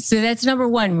 Okay. So that's number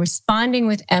one, responding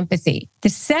with empathy. The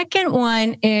second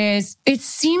one is, it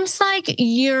seems like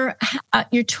you're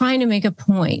trying to make a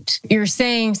point. You're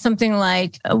saying something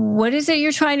like, what is it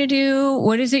you're trying to do?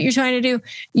 What is it you're trying to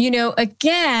do?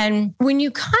 Again, when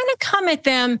you kind of come at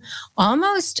them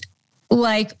almost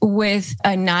like with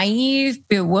a naive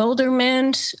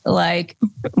bewilderment, like,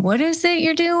 what is it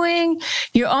you're doing?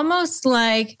 You're almost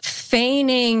like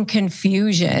feigning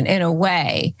confusion in a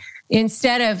way,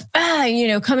 instead of,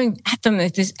 coming at them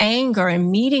with this anger and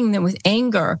meeting them with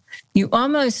anger. You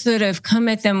almost sort of come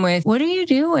at them with, what are you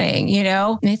doing?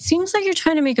 And it seems like you're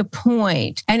trying to make a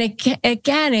point. And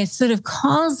again, it sort of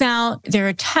calls out their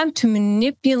attempt to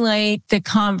manipulate the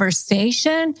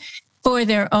conversation for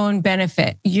their own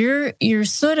benefit. You're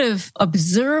sort of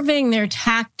observing their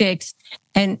tactics,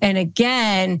 and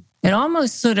again, it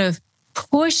almost sort of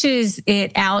pushes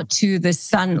it out to the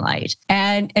sunlight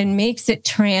and makes it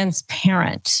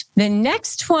transparent. The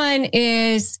next one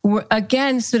is,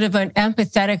 again, sort of an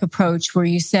empathetic approach where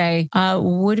you say,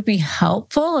 would it be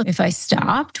helpful if I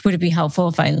stopped? Would it be helpful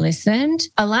if I listened?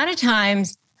 A lot of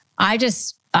times I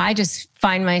just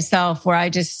find myself where I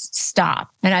just stop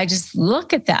and I just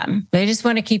look at them. They just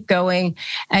want to keep going.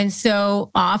 And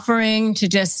so offering to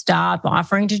just stop,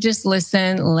 offering to just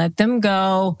listen, let them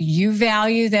go. You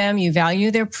value them. You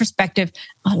value their perspective.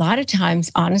 A lot of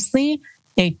times, honestly,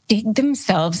 they dig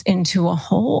themselves into a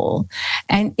hole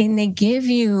and they give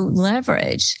you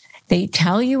leverage. They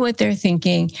tell you what they're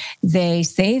thinking. They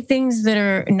say things that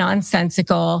are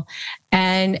nonsensical.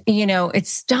 And, it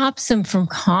stops them from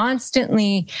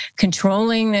constantly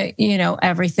controlling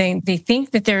everything. They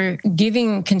think that they're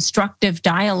giving constructive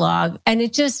dialogue, and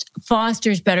it just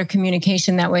fosters better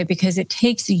communication that way, because it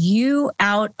takes you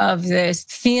out of this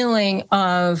feeling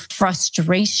of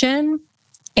frustration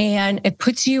and it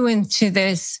puts you into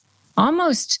this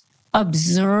almost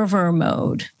observer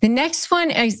mode. The next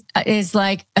one is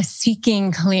like a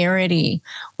seeking clarity,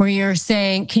 where you're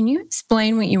saying, can you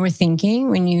explain what you were thinking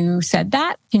when you said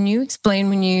that? Can you explain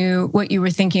what you were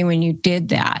thinking when you did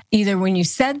that? Either when you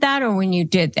said that or when you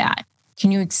did that. Can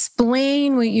you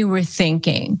explain what you were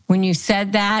thinking when you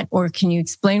said that? Or can you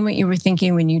explain what you were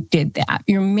thinking when you did that?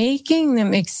 You're making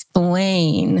them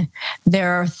explain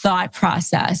their thought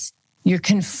process. You're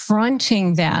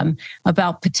confronting them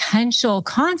about potential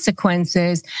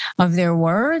consequences of their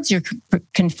words. You're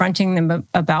confronting them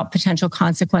about potential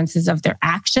consequences of their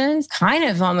actions. Kind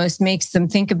of almost makes them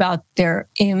think about their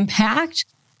impact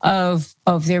of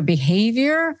their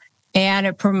behavior, and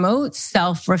it promotes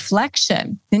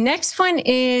self-reflection. The next one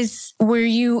is where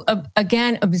you,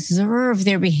 again, observe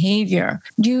their behavior.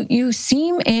 You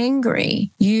seem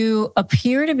angry. You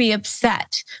appear to be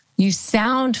upset. You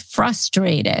sound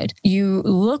frustrated. You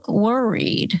look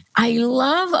worried. I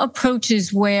love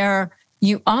approaches where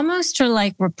you almost are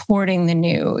like reporting the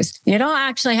news. You don't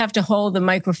actually have to hold the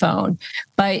microphone,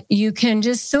 but you can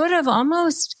just sort of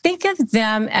almost think of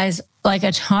them as like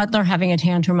a toddler having a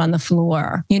tantrum on the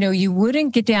floor. You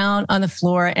wouldn't get down on the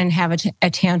floor and have a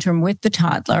tantrum with the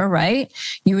toddler, right?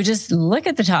 You would just look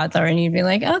at the toddler and you'd be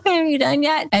like, okay, are you done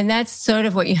yet? And that's sort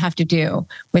of what you have to do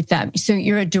with them. So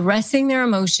you're addressing their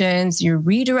emotions, you're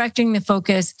redirecting the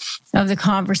focus of the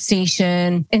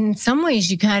conversation. In some ways,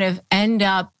 you kind of end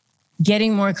up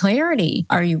getting more clarity.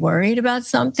 Are you worried about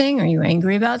something? Are you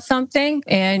angry about something?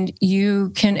 And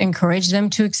you can encourage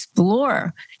them to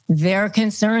explore their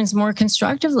concerns more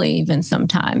constructively, even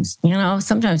sometimes.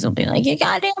 Sometimes they'll be like, you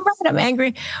goddamn right, I'm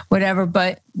angry, whatever,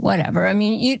 but whatever. I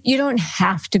mean, you don't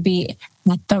have to be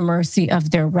at the mercy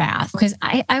of their wrath. Because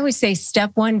I always say,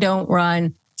 step 1, don't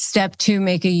run. Step 2,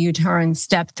 make a U-turn.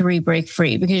 Step 3, break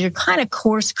free, because you're kind of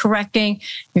course correcting.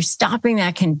 You're stopping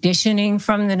that conditioning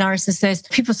from the narcissist.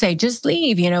 People say, just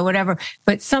leave, whatever.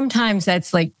 But sometimes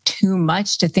that's like too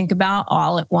much to think about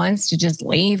all at once, to just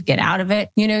leave, get out of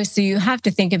it. So you have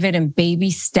to think of it in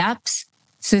baby steps.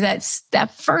 So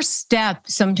that first step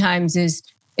sometimes is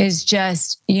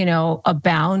just, a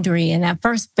boundary. And that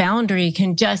first boundary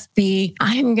can just be,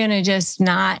 I'm going to just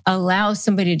not allow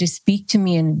somebody to speak to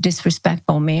me in a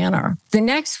disrespectful manner. The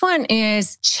next one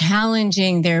is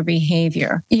challenging their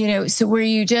behavior. So where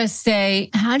you just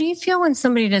say, how do you feel when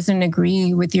somebody doesn't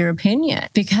agree with your opinion?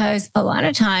 Because a lot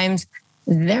of times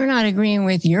they're not agreeing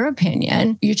with your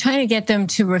opinion. You're trying to get them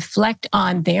to reflect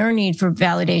on their need for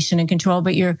validation and control,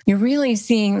 but you're really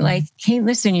seeing like, hey,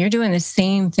 listen, you're doing the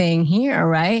same thing here,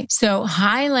 right? So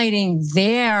highlighting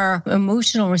their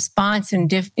emotional response and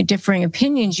differing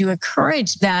opinions, you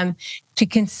encourage them to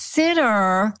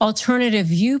consider alternative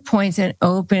viewpoints and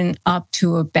open up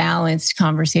to a balanced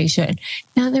conversation.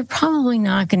 Now, they're probably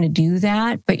not going to do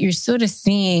that, but you're sort of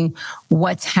seeing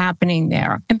what's happening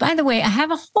there. And by the way, I have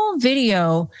a whole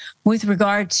video with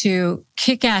regard to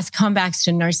kick-ass comebacks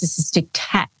to narcissistic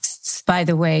texts, by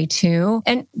the way, too.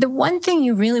 And the one thing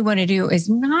you really want to do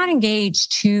is not engage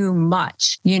too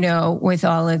much, with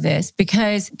all of this,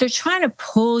 because they're trying to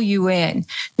pull you in.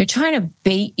 They're trying to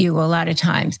bait you a lot of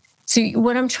times. So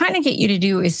what I'm trying to get you to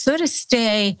do is sort of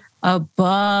stay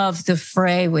above the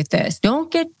fray with this. Don't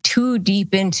get too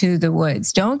deep into the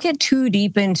woods. Don't get too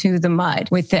deep into the mud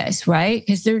with this, right?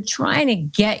 Because they're trying to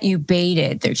get you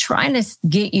baited. They're trying to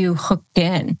get you hooked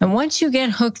in. And once you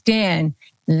get hooked in,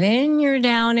 then you're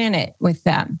down in it with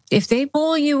them. If they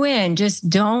pull you in, just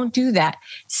don't do that.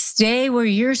 Stay where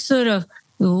you're sort of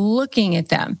looking at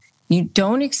them. You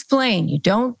don't explain. You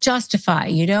don't justify.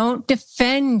 You don't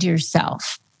defend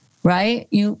yourself. Right?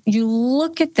 You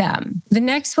look at them. The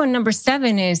next one, number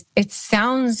 7, is it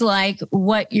sounds like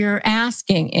what you're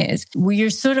asking is.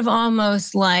 You're sort of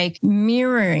almost like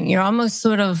mirroring. You're almost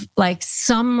sort of like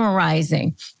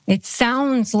summarizing. It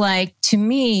sounds like to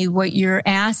me what you're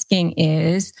asking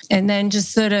is, and then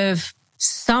just sort of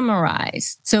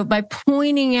summarize. So by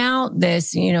pointing out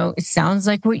this, it sounds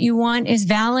like what you want is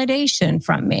validation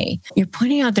from me. You're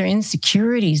pointing out their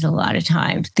insecurities a lot of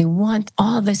times. They want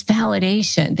all this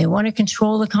validation. They want to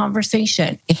control the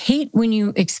conversation. I hate when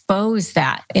you expose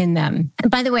that in them. And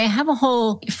by the way, I have a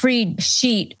whole free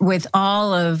sheet with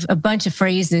all of a bunch of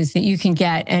phrases that you can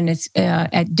get, and it's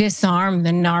at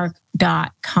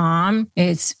disarmthenarc.com.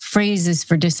 It's phrases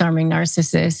for disarming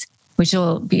narcissists, which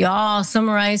will be all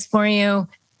summarized for you.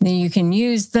 Then you can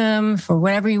use them for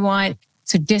whatever you want.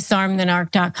 So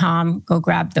disarmthenarc.com, go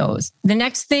grab those. The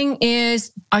next thing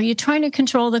is, are you trying to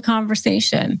control the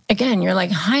conversation? Again, you're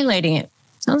like highlighting it.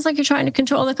 Sounds like you're trying to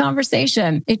control the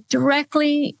conversation. It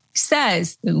directly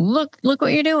says, look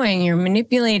what you're doing. You're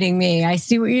manipulating me. I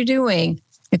see what you're doing.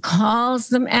 It calls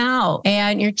them out,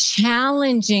 and you're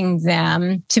challenging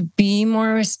them to be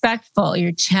more respectful.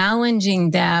 You're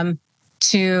challenging them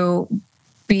to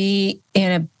be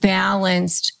in a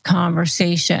balanced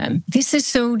conversation. This is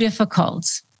so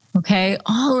difficult. Okay.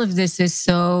 All of this is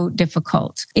so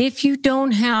difficult. If you don't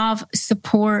have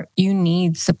support, you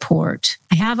need support.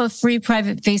 I have a free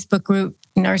private Facebook group,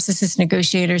 Narcissist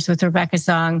Negotiators with Rebecca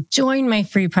Zung. Join my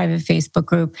free private Facebook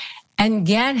group and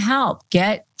get help,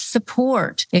 get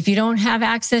support. If you don't have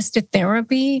access to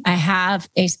therapy, I have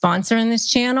a sponsor in this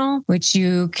channel, which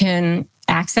you can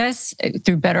access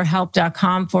through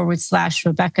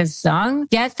betterhelp.com/Rebecca Zung.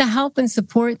 Get the help and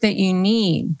support that you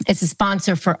need. It's a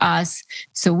sponsor for us,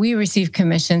 so we receive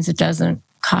commissions. It doesn't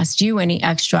cost you any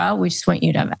extra. We just want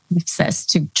you to have access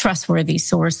to trustworthy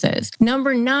sources.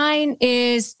 Number 9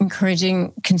 is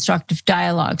encouraging constructive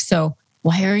dialogue. So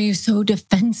why are you so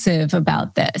defensive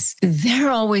about this?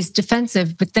 They're always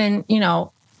defensive, but then,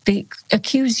 they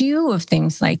accuse you of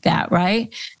things like that,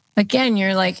 right? Again,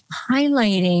 you're like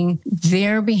highlighting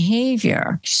their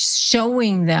behavior,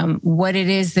 showing them what it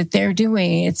is that they're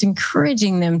doing. It's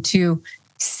encouraging them to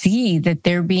see that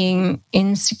they're being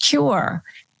insecure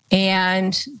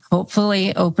and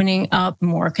hopefully opening up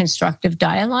more constructive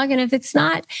dialogue. And if it's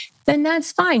not, then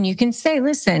that's fine. You can say,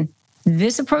 listen,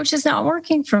 this approach is not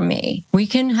working for me. We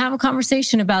can have a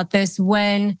conversation about this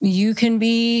when you can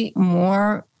be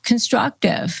more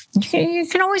constructive. You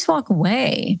can always walk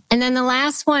away. And then the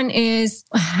last one is,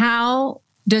 how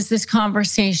does this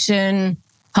conversation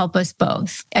help us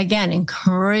both? Again,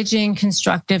 encouraging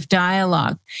constructive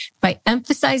dialogue by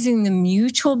emphasizing the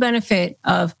mutual benefit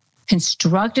of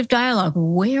constructive dialogue.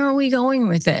 Where are we going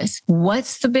with this?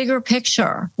 What's the bigger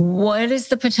picture? What is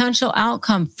the potential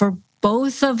outcome for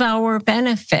both of our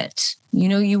benefit?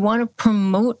 You want to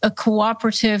promote a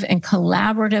cooperative and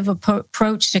collaborative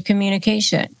approach to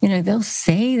communication. They'll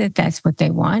say that that's what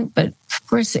they want, but of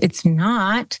course it's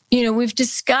not. We've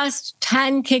discussed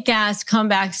 10 kick-ass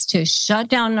comebacks to shut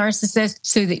down narcissists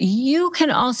so that you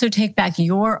can also take back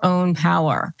your own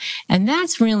power. And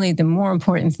that's really the more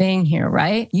important thing here,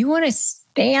 right? You want to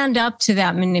stand up to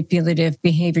that manipulative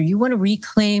behavior. You want to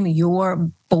reclaim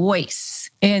your voice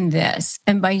in this.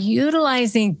 And by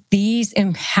utilizing these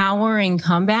empowering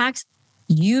comebacks,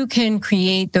 you can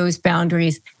create those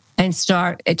boundaries and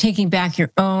start taking back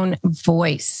your own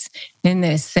voice in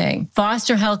this thing.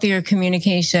 Foster healthier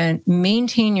communication,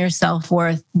 maintain your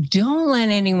self-worth. Don't let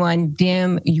anyone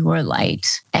dim your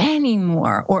light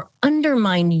anymore or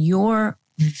undermine your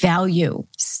value.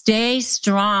 Stay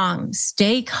strong,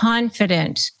 stay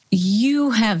confident,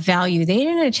 you have value. They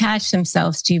didn't attach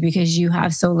themselves to you because you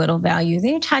have so little value.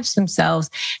 They attach themselves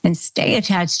and stay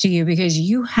attached to you because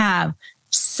you have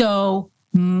so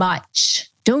much.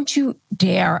 Don't you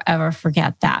dare ever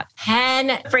forget that.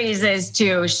 10 phrases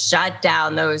to shut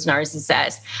down those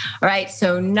narcissists. All right.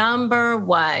 So number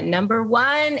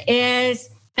one is,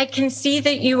 I can see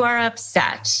that you are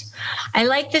upset. I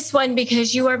like this one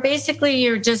because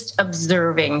you're just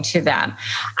observing to them.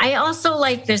 I also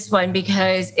like this one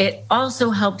because it also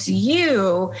helps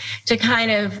you to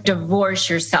kind of divorce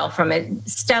yourself from it,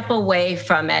 step away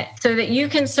from it so that you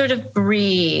can sort of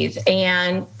breathe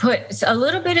and put a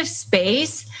little bit of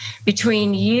space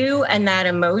between you and that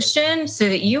emotion so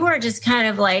that you are just kind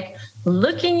of like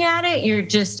looking at it, you're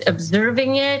just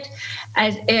observing it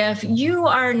as if you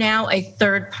are now a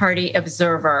third-party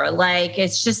observer. Like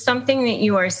it's just something that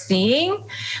you are seeing,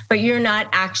 but you're not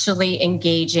actually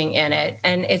engaging in it.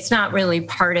 And it's not really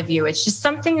part of you. It's just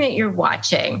something that you're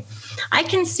watching. I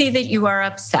can see that you are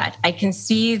upset. I can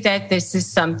see that this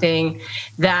is something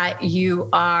that you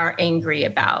are angry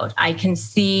about. I can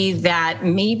see that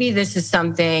maybe this is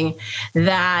something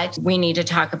that we need to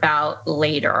talk about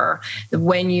later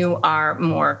when you are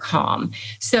more calm.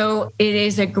 So it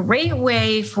is a great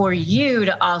way for you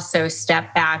to also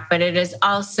step back, but it is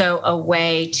also a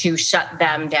way to shut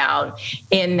them down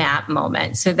in that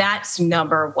moment. So that's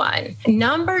number one.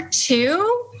 Number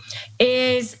two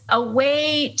is a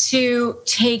way to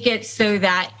take it so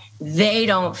that they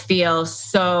don't feel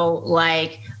so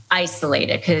like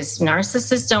isolated, because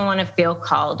narcissists don't want to feel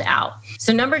called out.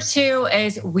 So number two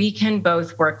is we can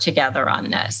both work together on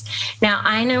this. Now,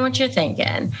 I know what you're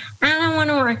thinking. I don't want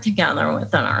to work together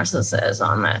with the narcissist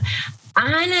on that.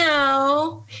 I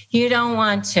know you don't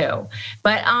want to,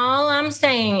 but all I'm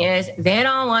saying is they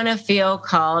don't want to feel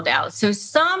called out. So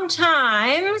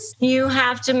sometimes you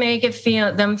have to make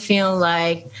them feel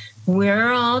like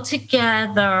we're all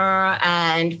together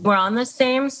and we're on the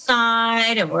same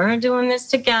side and we're doing this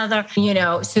together,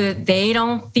 so that they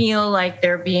don't feel like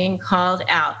they're being called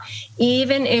out,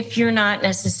 even if you're not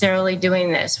necessarily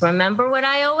doing this. Remember what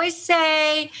I always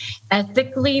say,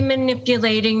 ethically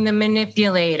manipulating the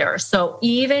manipulator. So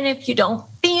even if you don't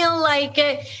feel like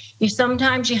it,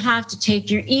 sometimes you have to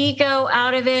take your ego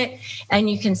out of it,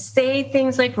 and you can say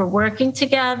things like, we're working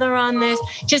together on this,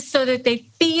 just so that they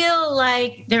feel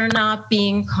like they're not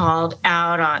being called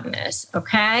out on this.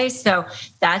 Okay. So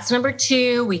that's number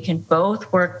two. We can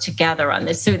both work together on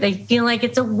this so they feel like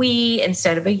it's a we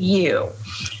instead of a you.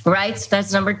 Right. So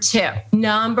that's number two.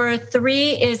 Number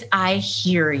three is I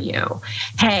hear you.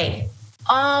 Hey,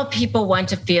 all people want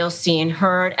to feel seen,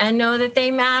 heard, and know that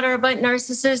they matter, but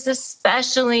narcissists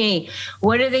especially,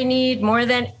 what do they need more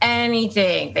than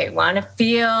anything? They want to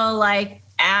feel like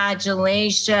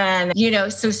adulation,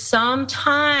 so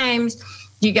sometimes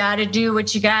you got to do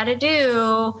what you got to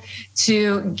do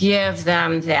to give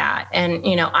them that. And,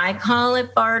 I call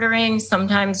it bartering.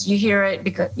 Sometimes you hear it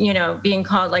because, being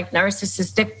called like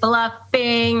narcissistic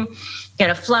fluffing. You got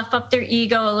to fluff up their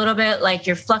ego a little bit, like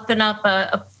you're fluffing up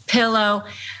a pillow.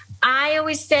 I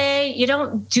always say you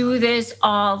don't do this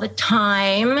all the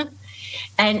time.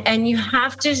 And you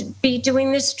have to be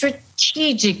doing this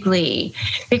strategically,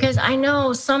 because I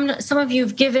know some of you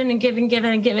have given and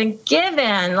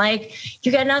given. Like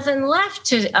you got nothing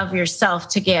left of yourself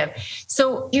to give.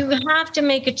 So you have to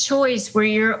make a choice where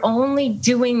you're only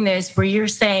doing this, where you're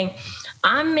saying,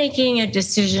 I'm making a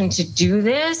decision to do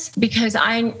this because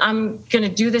I'm going to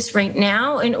do this right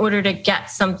now in order to get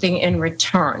something in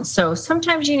return. So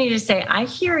sometimes you need to say, I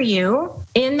hear you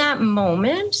in that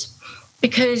moment,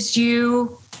 because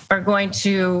you are going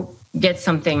to get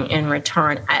something in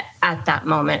return at that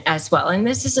moment as well. And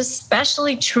this is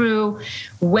especially true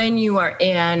when you are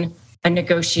in a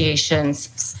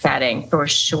negotiations setting, for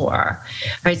sure.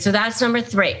 All right, so that's number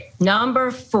three.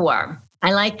 Number four.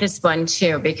 I like this one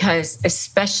too, because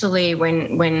especially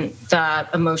when the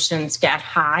emotions get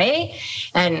high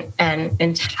and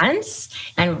intense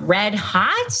and red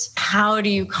hot, how do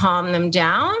you calm them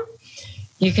down?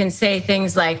 You can say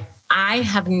things like, I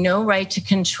have no right to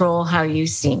control how you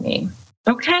see me.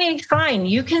 Okay, fine.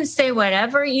 You can say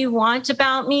whatever you want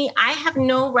about me. I have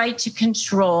no right to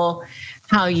control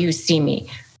how you see me.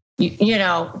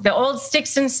 The old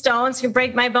sticks and stones can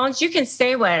break my bones. You can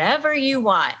say whatever you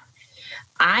want.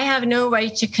 I have no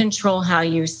right to control how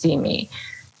you see me.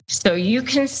 So you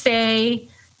can say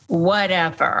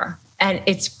whatever. And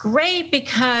it's great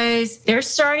because they're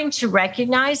starting to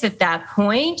recognize at that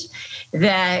point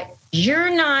that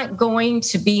you're not going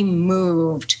to be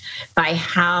moved by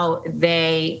how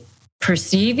they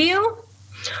perceive you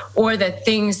or the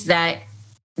things that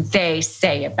they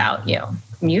say about you.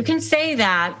 you can say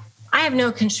that. I have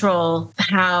no control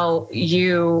how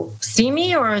you see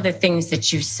me or the things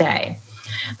that you say.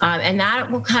 And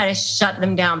that will kind of shut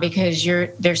them down because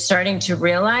they're starting to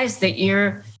realize that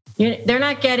they're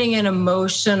not getting an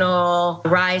emotional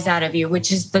rise out of you,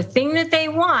 which is the thing that they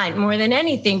want more than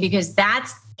anything, because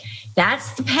that's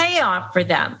the payoff for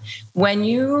them. When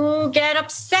you get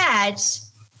upset,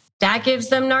 that gives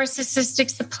them narcissistic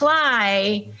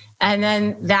supply, and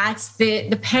then that's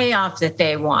the payoff that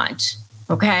they want.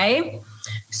 Okay?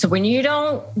 So when you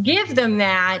don't give them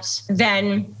that,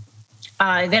 then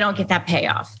they don't get that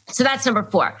payoff. So that's number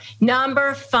 4.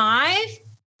 Number 5,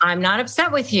 I'm not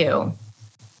upset with you.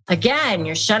 Again,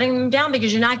 you're shutting them down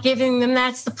because you're not giving them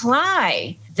that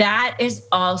supply. That is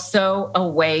also a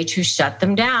way to shut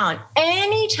them down.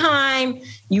 Anytime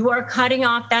you are cutting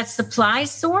off that supply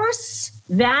source,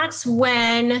 that's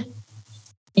when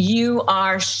you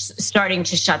are starting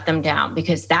to shut them down,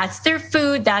 because that's their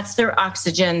food, that's their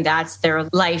oxygen, that's their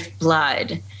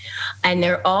lifeblood. And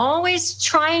they're always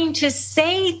trying to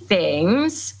say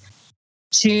things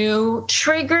to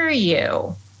trigger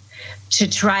you, to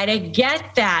try to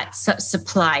get that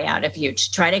supply out of you,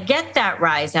 to try to get that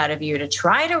rise out of you, to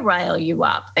try to rile you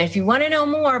up. And if you want to know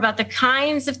more about the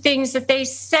kinds of things that they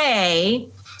say,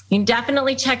 you can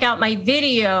definitely check out my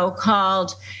video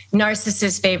called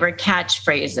Narcissist Favorite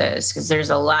Catchphrases, because there's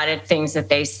a lot of things that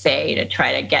they say to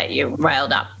try to get you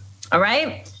riled up. All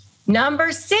right.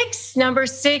 Number six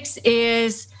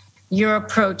is your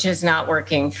approach is not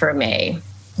working for me.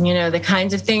 You know, the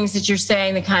kinds of things that you're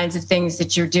saying, the kinds of things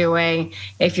that you're doing.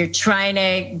 If you're trying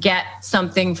to get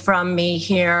something from me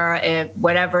here,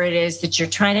 whatever it is that you're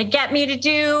trying to get me to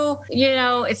do,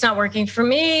 it's not working for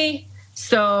me.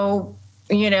 So,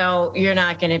 you're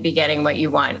not going to be getting what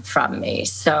you want from me.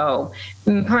 So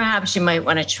perhaps you might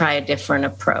want to try a different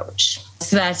approach.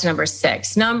 So that's number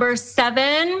 6. Number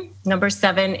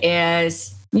seven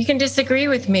is you can disagree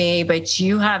with me, but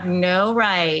you have no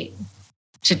right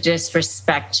to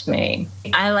disrespect me.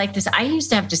 I like this. I used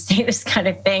to have to say this kind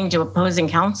of thing to opposing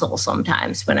counsel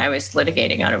sometimes when I was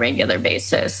litigating on a regular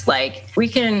basis. Like, we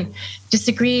can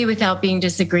disagree without being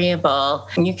disagreeable.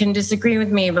 You can disagree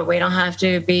with me, but we don't have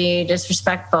to be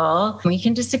disrespectful. We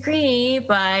can disagree,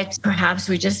 but perhaps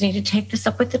we just need to take this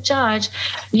up with the judge.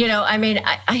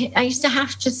 I used to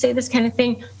have to say this kind of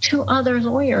thing to other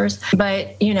lawyers.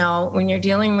 But, when you're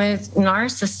dealing with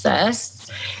narcissists,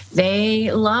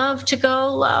 they love to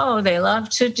go low. They love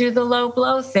to do the low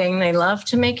blow thing. They love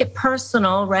to make it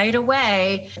personal right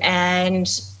away. And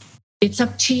it's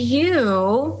up to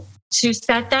you to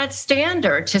set that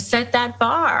standard, to set that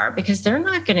bar, because they're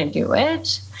not going to do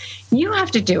it. You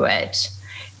have to do it.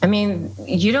 I mean,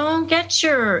 you don't get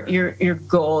your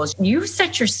goals. You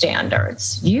set your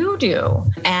standards. You do.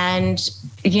 And,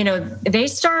 they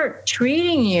start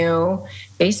treating you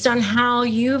based on how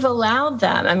you've allowed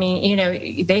them. I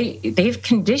mean, they've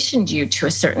conditioned you to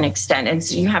a certain extent. And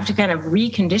so you have to kind of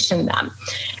recondition them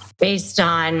based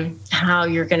on how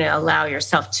you're going to allow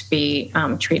yourself to be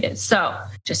treated. So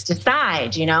just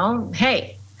decide,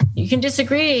 hey, you can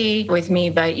disagree with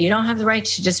me, but you don't have the right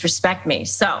to disrespect me.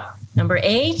 So number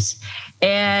 8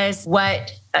 is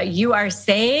what you are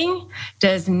saying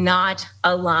does not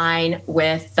align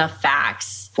with the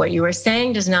facts. What you are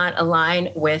saying does not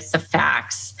align with the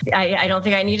facts. I don't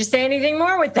think I need to say anything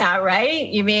more with that, right?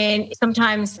 You mean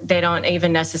sometimes they don't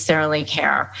even necessarily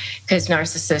care, because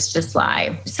narcissists just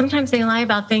lie. Sometimes they lie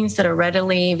about things that are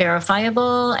readily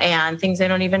verifiable and things they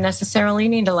don't even necessarily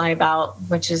need to lie about,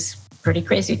 which is pretty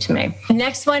crazy to me. The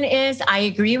next one is, I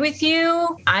agree with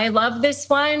you. I love this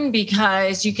one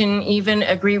because you can even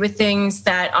agree with things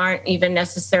that aren't even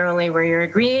necessarily where you're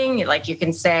agreeing. Like, you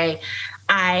can say,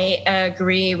 I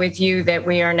agree with you that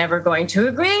we are never going to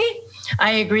agree.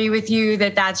 I agree with you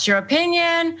that that's your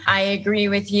opinion. I agree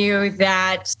with you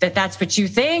that that's what you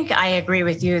think. I agree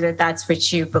with you that that's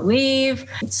what you believe.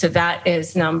 So that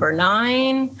is number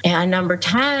 9. And number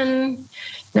 10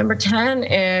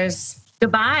 is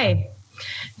goodbye.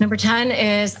 Number 10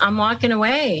 is I'm walking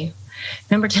away.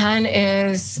 Number 10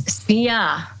 is see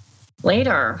ya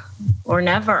later or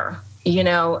never.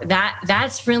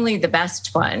 That's really the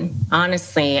best one,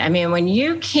 honestly. I mean, when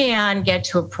you can get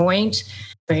to a point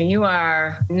where you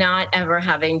are not ever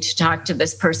having to talk to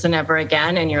this person ever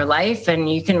again in your life,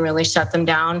 and you can really shut them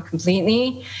down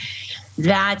completely,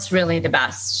 that's really the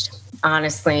best.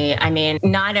 honestly. I mean,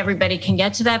 not everybody can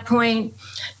get to that point.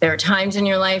 There are times in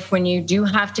your life when you do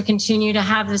have to continue to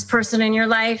have this person in your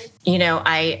life.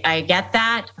 I get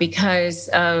that because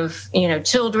of,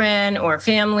 children or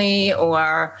family,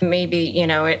 or maybe,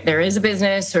 there is a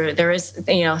business, or there is,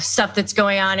 stuff that's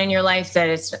going on in your life that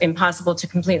it's impossible to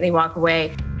completely walk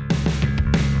away.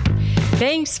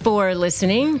 Thanks for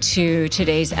listening to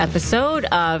today's episode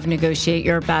of Negotiate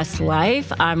Your Best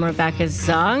Life. I'm Rebecca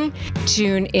Zung.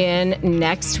 Tune in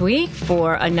next week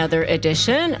for another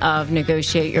edition of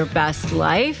Negotiate Your Best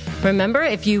Life. Remember,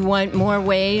 if you want more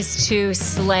ways to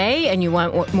slay and you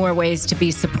want more ways to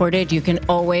be supported, you can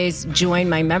always join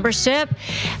my membership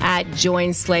at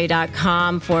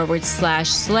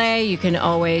joinslay.com/slay. You can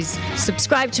always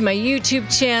subscribe to my YouTube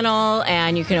channel,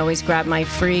 and you can always grab my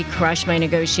free Crush My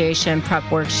Negotiation prep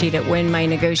worksheet at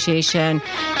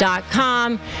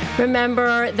winmynegotiation.com.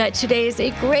 Remember that today is a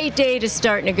great day to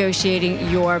start negotiating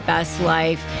your best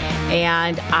life,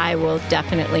 and I will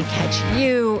definitely catch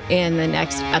you in the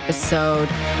next episode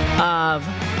of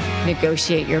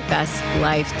Negotiate Your Best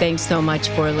Life. Thanks so much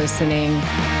for listening.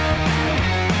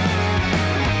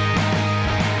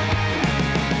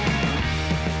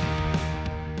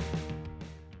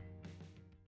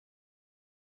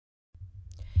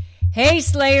 Hey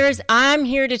Slayers, I'm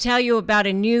here to tell you about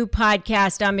a new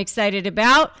podcast I'm excited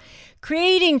about,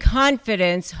 Creating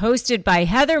Confidence, hosted by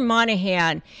Heather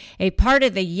Monahan, a part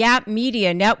of the Yap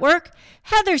Media Network.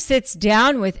 Heather sits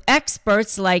down with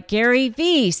experts like Gary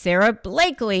Vee, Sarah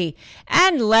Blakely,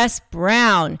 and Les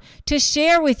Brown to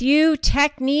share with you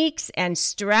techniques and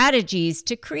strategies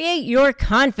to create your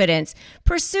confidence,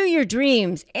 pursue your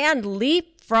dreams, and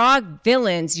leapfrog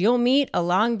villains you'll meet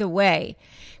along the way.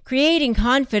 Creating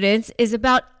Confidence is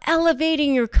about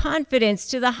elevating your confidence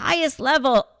to the highest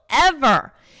level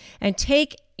ever and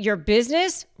take your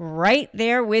business right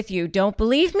there with you. Don't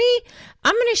believe me?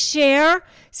 I'm going to share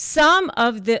some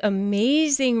of the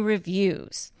amazing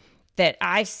reviews that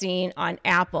I've seen on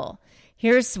Apple.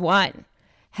 Here's one.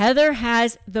 Heather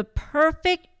has the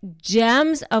perfect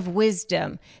gems of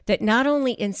wisdom that not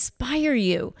only inspire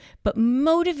you, but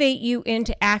motivate you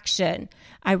into action.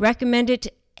 I recommend it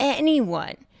to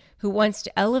anyone who wants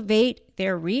to elevate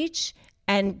their reach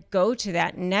and go to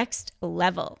that next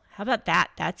level. How about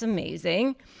that? That's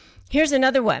amazing. Here's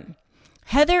another one.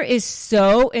 Heather is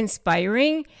so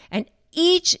inspiring, and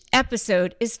each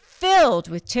episode is filled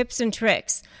with tips and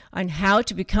tricks on how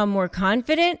to become more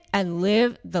confident and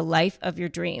live the life of your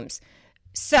dreams.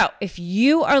 So if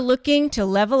you are looking to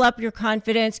level up your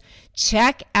confidence,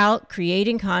 check out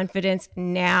Creating Confidence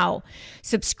now.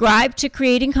 Subscribe to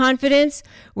Creating Confidence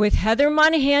with Heather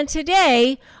Monahan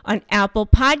today on Apple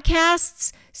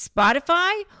Podcasts,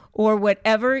 Spotify, or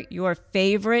whatever your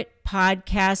favorite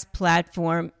podcast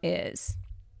platform is.